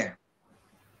dare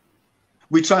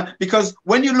we try? Because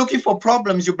when you're looking for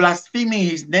problems, you're blaspheming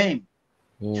his name.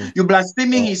 You're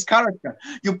blaspheming his character.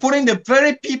 You're putting the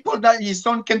very people that his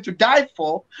son came to die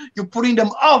for, you're putting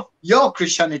them off your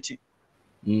Christianity.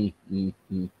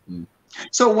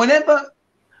 So whenever,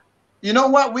 you know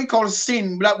what we call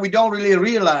sin, that we don't really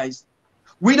realize,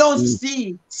 we don't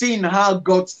see sin how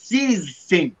God sees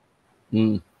sin.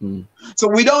 So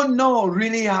we don't know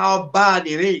really how bad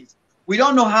it is. We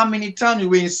don't know how many times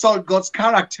we insult God's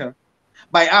character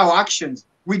by our actions.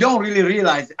 We don't really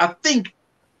realize it. I think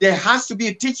there has to be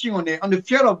a teaching on the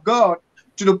fear of God,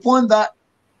 to the point that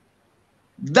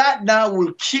now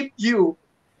will keep you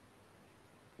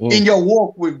in your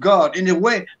walk with God in a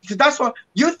way. Because that's what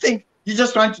you think, you're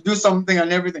just trying to do something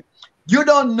and everything. You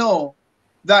don't know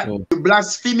that you're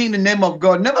blaspheming the name of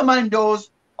God. Never mind those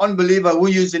unbelievers who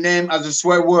use the name as a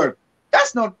swear word.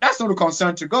 That's not a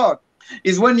concern to God.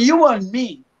 It's when you and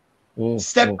me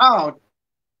step out,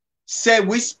 say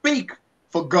we speak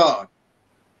for God,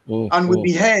 and we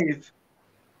behave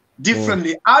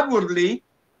differently outwardly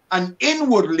and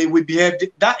inwardly we behave.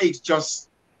 That's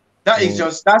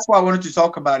why I wanted to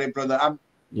talk about it, brother. I'm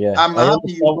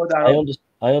happy you got that.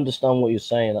 I understand what you're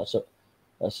saying.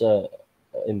 That's a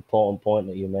important point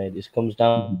that you made. It comes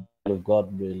down to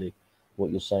God, really,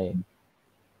 what you're saying.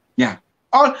 Yeah.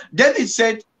 All David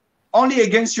said, only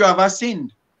against you have I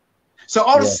sinned. So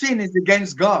all sin is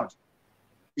against God.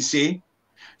 You see?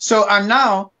 So, and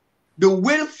now the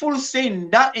willful sin,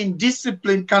 that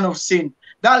indiscipline kind of sin,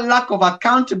 that lack of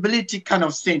accountability kind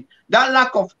of sin,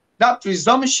 that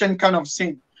presumption kind of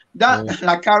sin, that,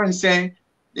 like Karen saying,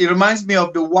 it reminds me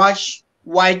of the wash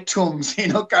white tombs,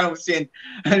 kind of sin.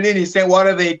 And then he said,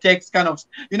 whatever it takes kind of,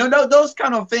 those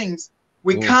kind of things,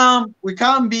 we can't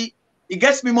be, it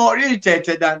gets me more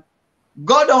irritated than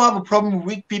God don't have a problem with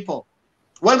weak people.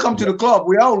 Welcome to the club.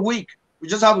 We're all weak. We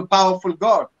just have a powerful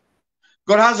God.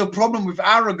 God has a problem with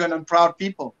arrogant and proud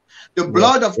people. The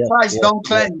blood of Christ don't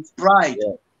cleanse pride.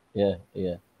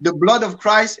 The blood of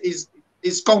Christ is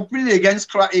completely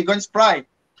against pride.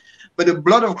 But the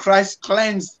blood of Christ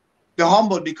cleanses the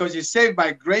humble because you're saved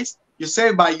by grace. You're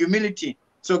saved by humility.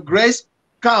 So grace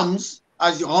comes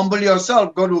as you humble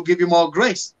yourself. God will give you more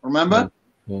grace. Remember?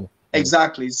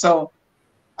 Exactly. So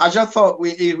I just thought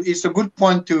it's a good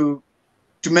point to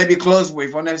maybe close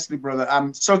with, honestly, brother.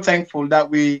 I'm so thankful that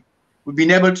we've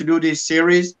been able to do this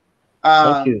series.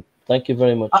 Thank you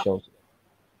very much, Joseph.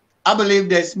 I believe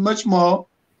there's much more.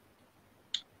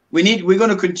 We're going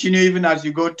to continue even as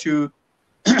you go to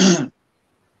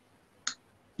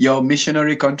your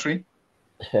missionary country.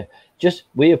 Just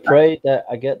we pray that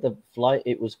I get the flight.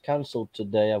 It was cancelled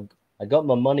today. I got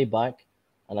my money back,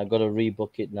 and I got to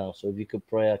rebook it now. So if you could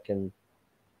pray, I can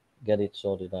get it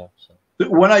sorted out. So.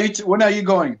 When are you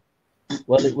going?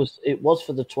 Well, it was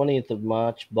for the 20th of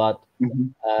March, but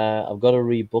I've got to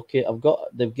rebook it.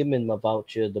 They've given me my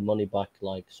voucher, the money back,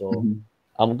 so.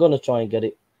 I'm gonna try and get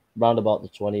it round about the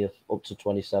 20th up to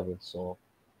 27th. So.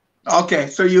 Okay,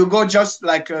 so you go just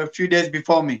like a few days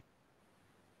before me.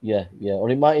 Yeah, or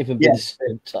it might even be the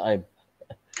same time.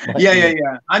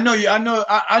 Yeah. I know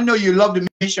you love the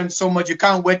mission so much. You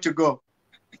can't wait to go.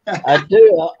 I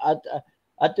do.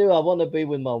 I do. I want to be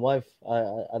with my wife.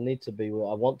 I need to be.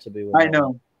 I want to be with.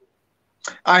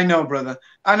 I know, brother.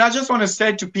 And I just want to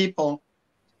say to people,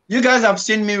 you guys have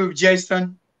seen me with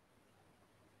Jason.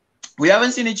 We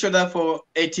haven't seen each other for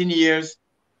 18 years.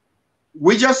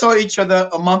 We just saw each other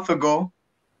a month ago.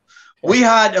 We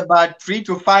had about 3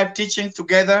 to 5 teachings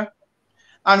together.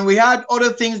 And we had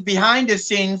other things behind the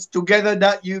scenes together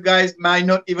that you guys might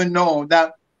not even know,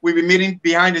 that we'll be meeting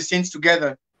behind the scenes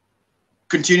together,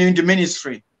 continuing the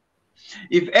ministry.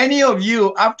 If any of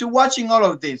you, after watching all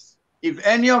of this, if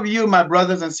any of you, my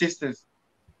brothers and sisters,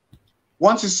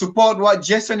 want to support what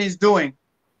Jason is doing,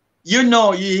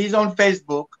 he's on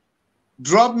Facebook,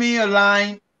 drop me a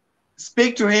line,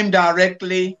 speak to him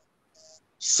directly,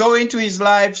 sow into his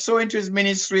life, sow into his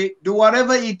ministry, do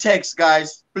whatever it takes,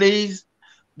 guys. Please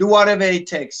do whatever it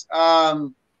takes.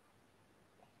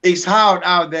 It's hard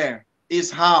out there.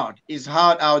 It's hard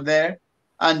out there.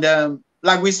 And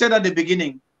like we said at the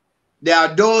beginning, there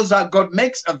are those that God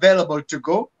makes available to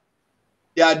go.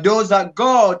 There are those that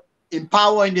God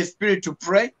empower in the spirit to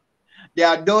pray. There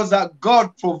are those that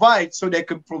God provides so they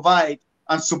can provide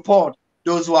and support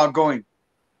those who are going.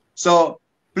 So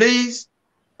please,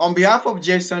 on behalf of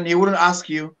Jason, he wouldn't ask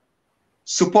you,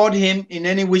 support him in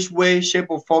any which way, shape,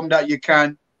 or form that you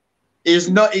can. It's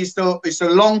a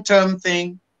long-term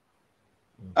thing.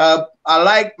 I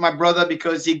like my brother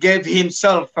because he gave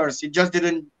himself first. He just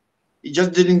didn't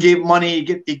give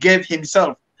money. He gave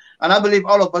himself. And I believe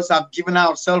all of us have given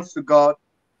ourselves to God,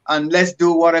 and let's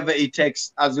do whatever it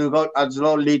takes as the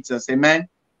Lord leads us. Amen.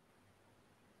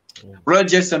 Brother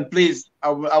Jason, please, I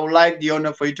would like the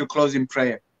honor for you to close in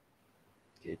prayer.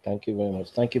 Okay, thank you very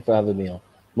much. Thank you for having me on.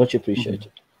 Much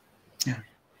appreciated. Yeah.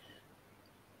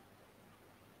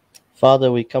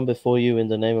 Father, we come before you in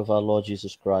the name of our Lord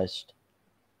Jesus Christ.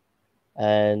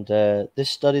 And this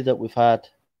study that we've had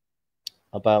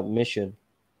about mission,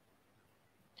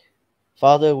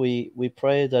 Father, we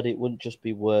pray that it wouldn't just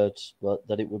be words, but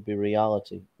that it would be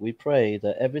reality. We pray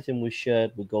that everything we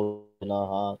shared would go in our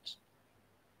hearts.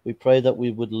 We pray that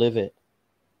we would live it.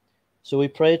 So we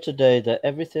pray today that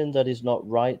everything that is not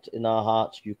right in our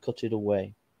hearts, you cut it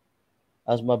away.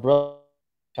 As my brother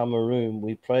Cameroon,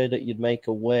 we pray that you'd make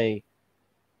a way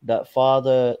that,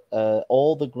 Father,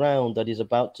 all the ground that he's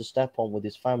about to step on with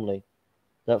his family,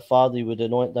 that, Father, you would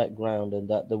anoint that ground, and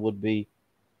that there would be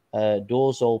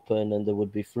doors open and there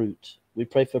would be fruit. We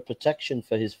pray for protection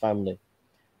for his family,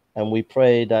 and we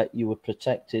pray that you would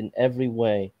protect in every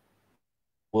way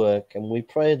work, and we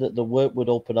pray that the work would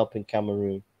open up in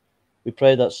Cameroon. We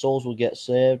pray that souls will get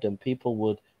saved and people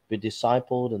would be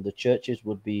discipled, and the churches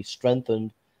would be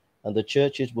strengthened, and the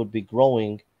churches would be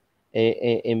growing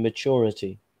in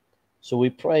maturity. So we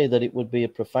pray that it would be a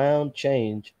profound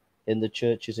change in the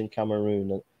churches in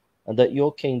Cameroon, and that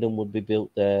your kingdom would be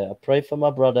built there. I pray for my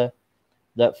brother,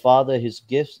 that, Father, his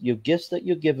gifts, your gifts that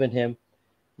you've given him,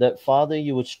 that, Father,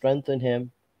 you would strengthen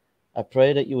him. I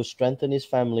pray that you would strengthen his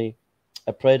family.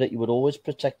 I pray that you would always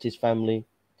protect his family.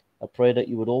 I pray that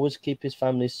you would always keep his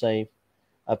family safe.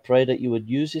 I pray that you would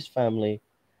use his family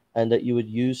and that you would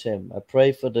use him. I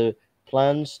pray for the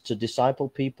plans to disciple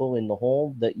people in the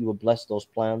home, that you would bless those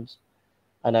plans.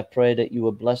 And I pray that you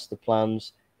would bless the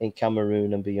plans in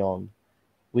Cameroon and beyond.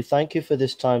 We thank you for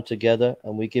this time together,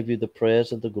 and we give you the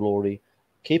praise and the glory.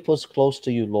 Keep us close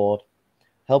to you, Lord.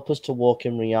 Help us to walk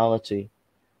in reality,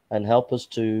 and help us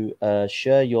to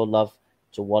share your love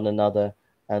to one another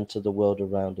and to the world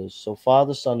around us. So,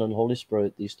 Father, Son, and Holy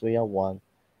Spirit, these three are one.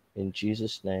 In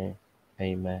Jesus' name,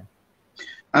 amen.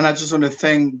 And I just want to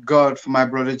thank God for my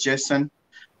brother Jason.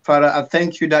 Father, I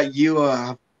thank you that you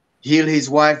have healed his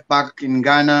wife back in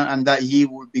Ghana, and that he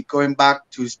will be going back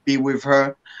to be with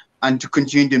her and to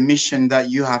continue the mission that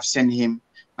you have sent him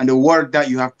and the work that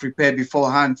you have prepared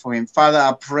beforehand for him. Father,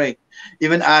 I pray,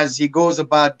 even as he goes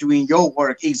about doing your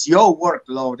work, it's your work,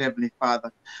 Lord, Heavenly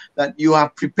Father, that you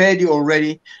have prepared you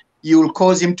already. You will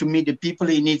cause him to meet the people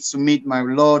he needs to meet, my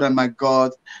Lord and my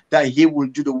God, that he will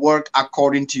do the work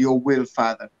according to your will,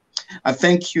 Father. I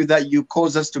thank you that you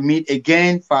cause us to meet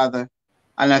again, Father,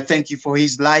 and I thank you for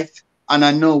his life, and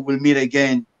I know we'll meet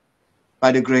again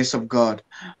by the grace of God.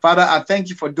 Father, I thank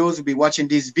you for those who will be watching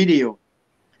this video.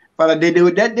 Father,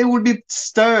 that they will be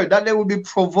stirred, that they will be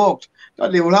provoked,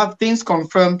 that they will have things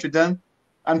confirmed to them.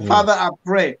 And Father, I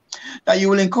pray that you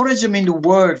will encourage them in the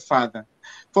word, Father.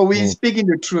 For we speaking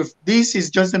the truth. This is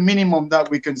just the minimum that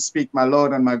we can speak, my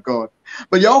Lord and my God.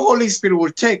 But your Holy Spirit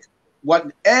will take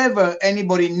whatever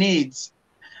anybody needs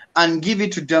and give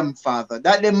it to them, Father,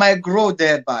 that they might grow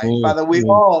thereby. Father, we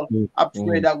all, I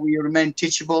pray that we remain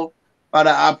teachable.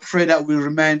 Father, I pray that we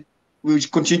will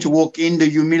continue to walk in the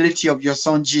humility of your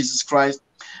Son, Jesus Christ,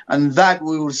 and that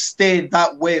we will stay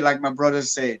that way, like my brother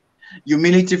said.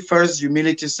 Humility first,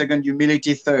 humility second,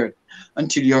 humility third,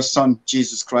 until your Son,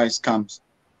 Jesus Christ, comes.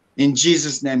 In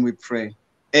Jesus' name we pray.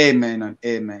 Amen and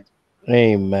amen.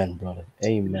 Amen, brother.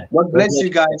 Amen. God bless you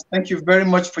guys. Thank you very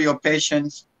much for your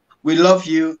patience. We love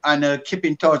you, and keep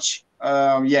in touch.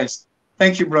 Yes.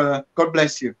 Thank you, brother. God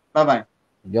bless you. Bye-bye.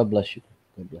 God bless you.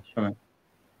 God bless you. Bye-bye.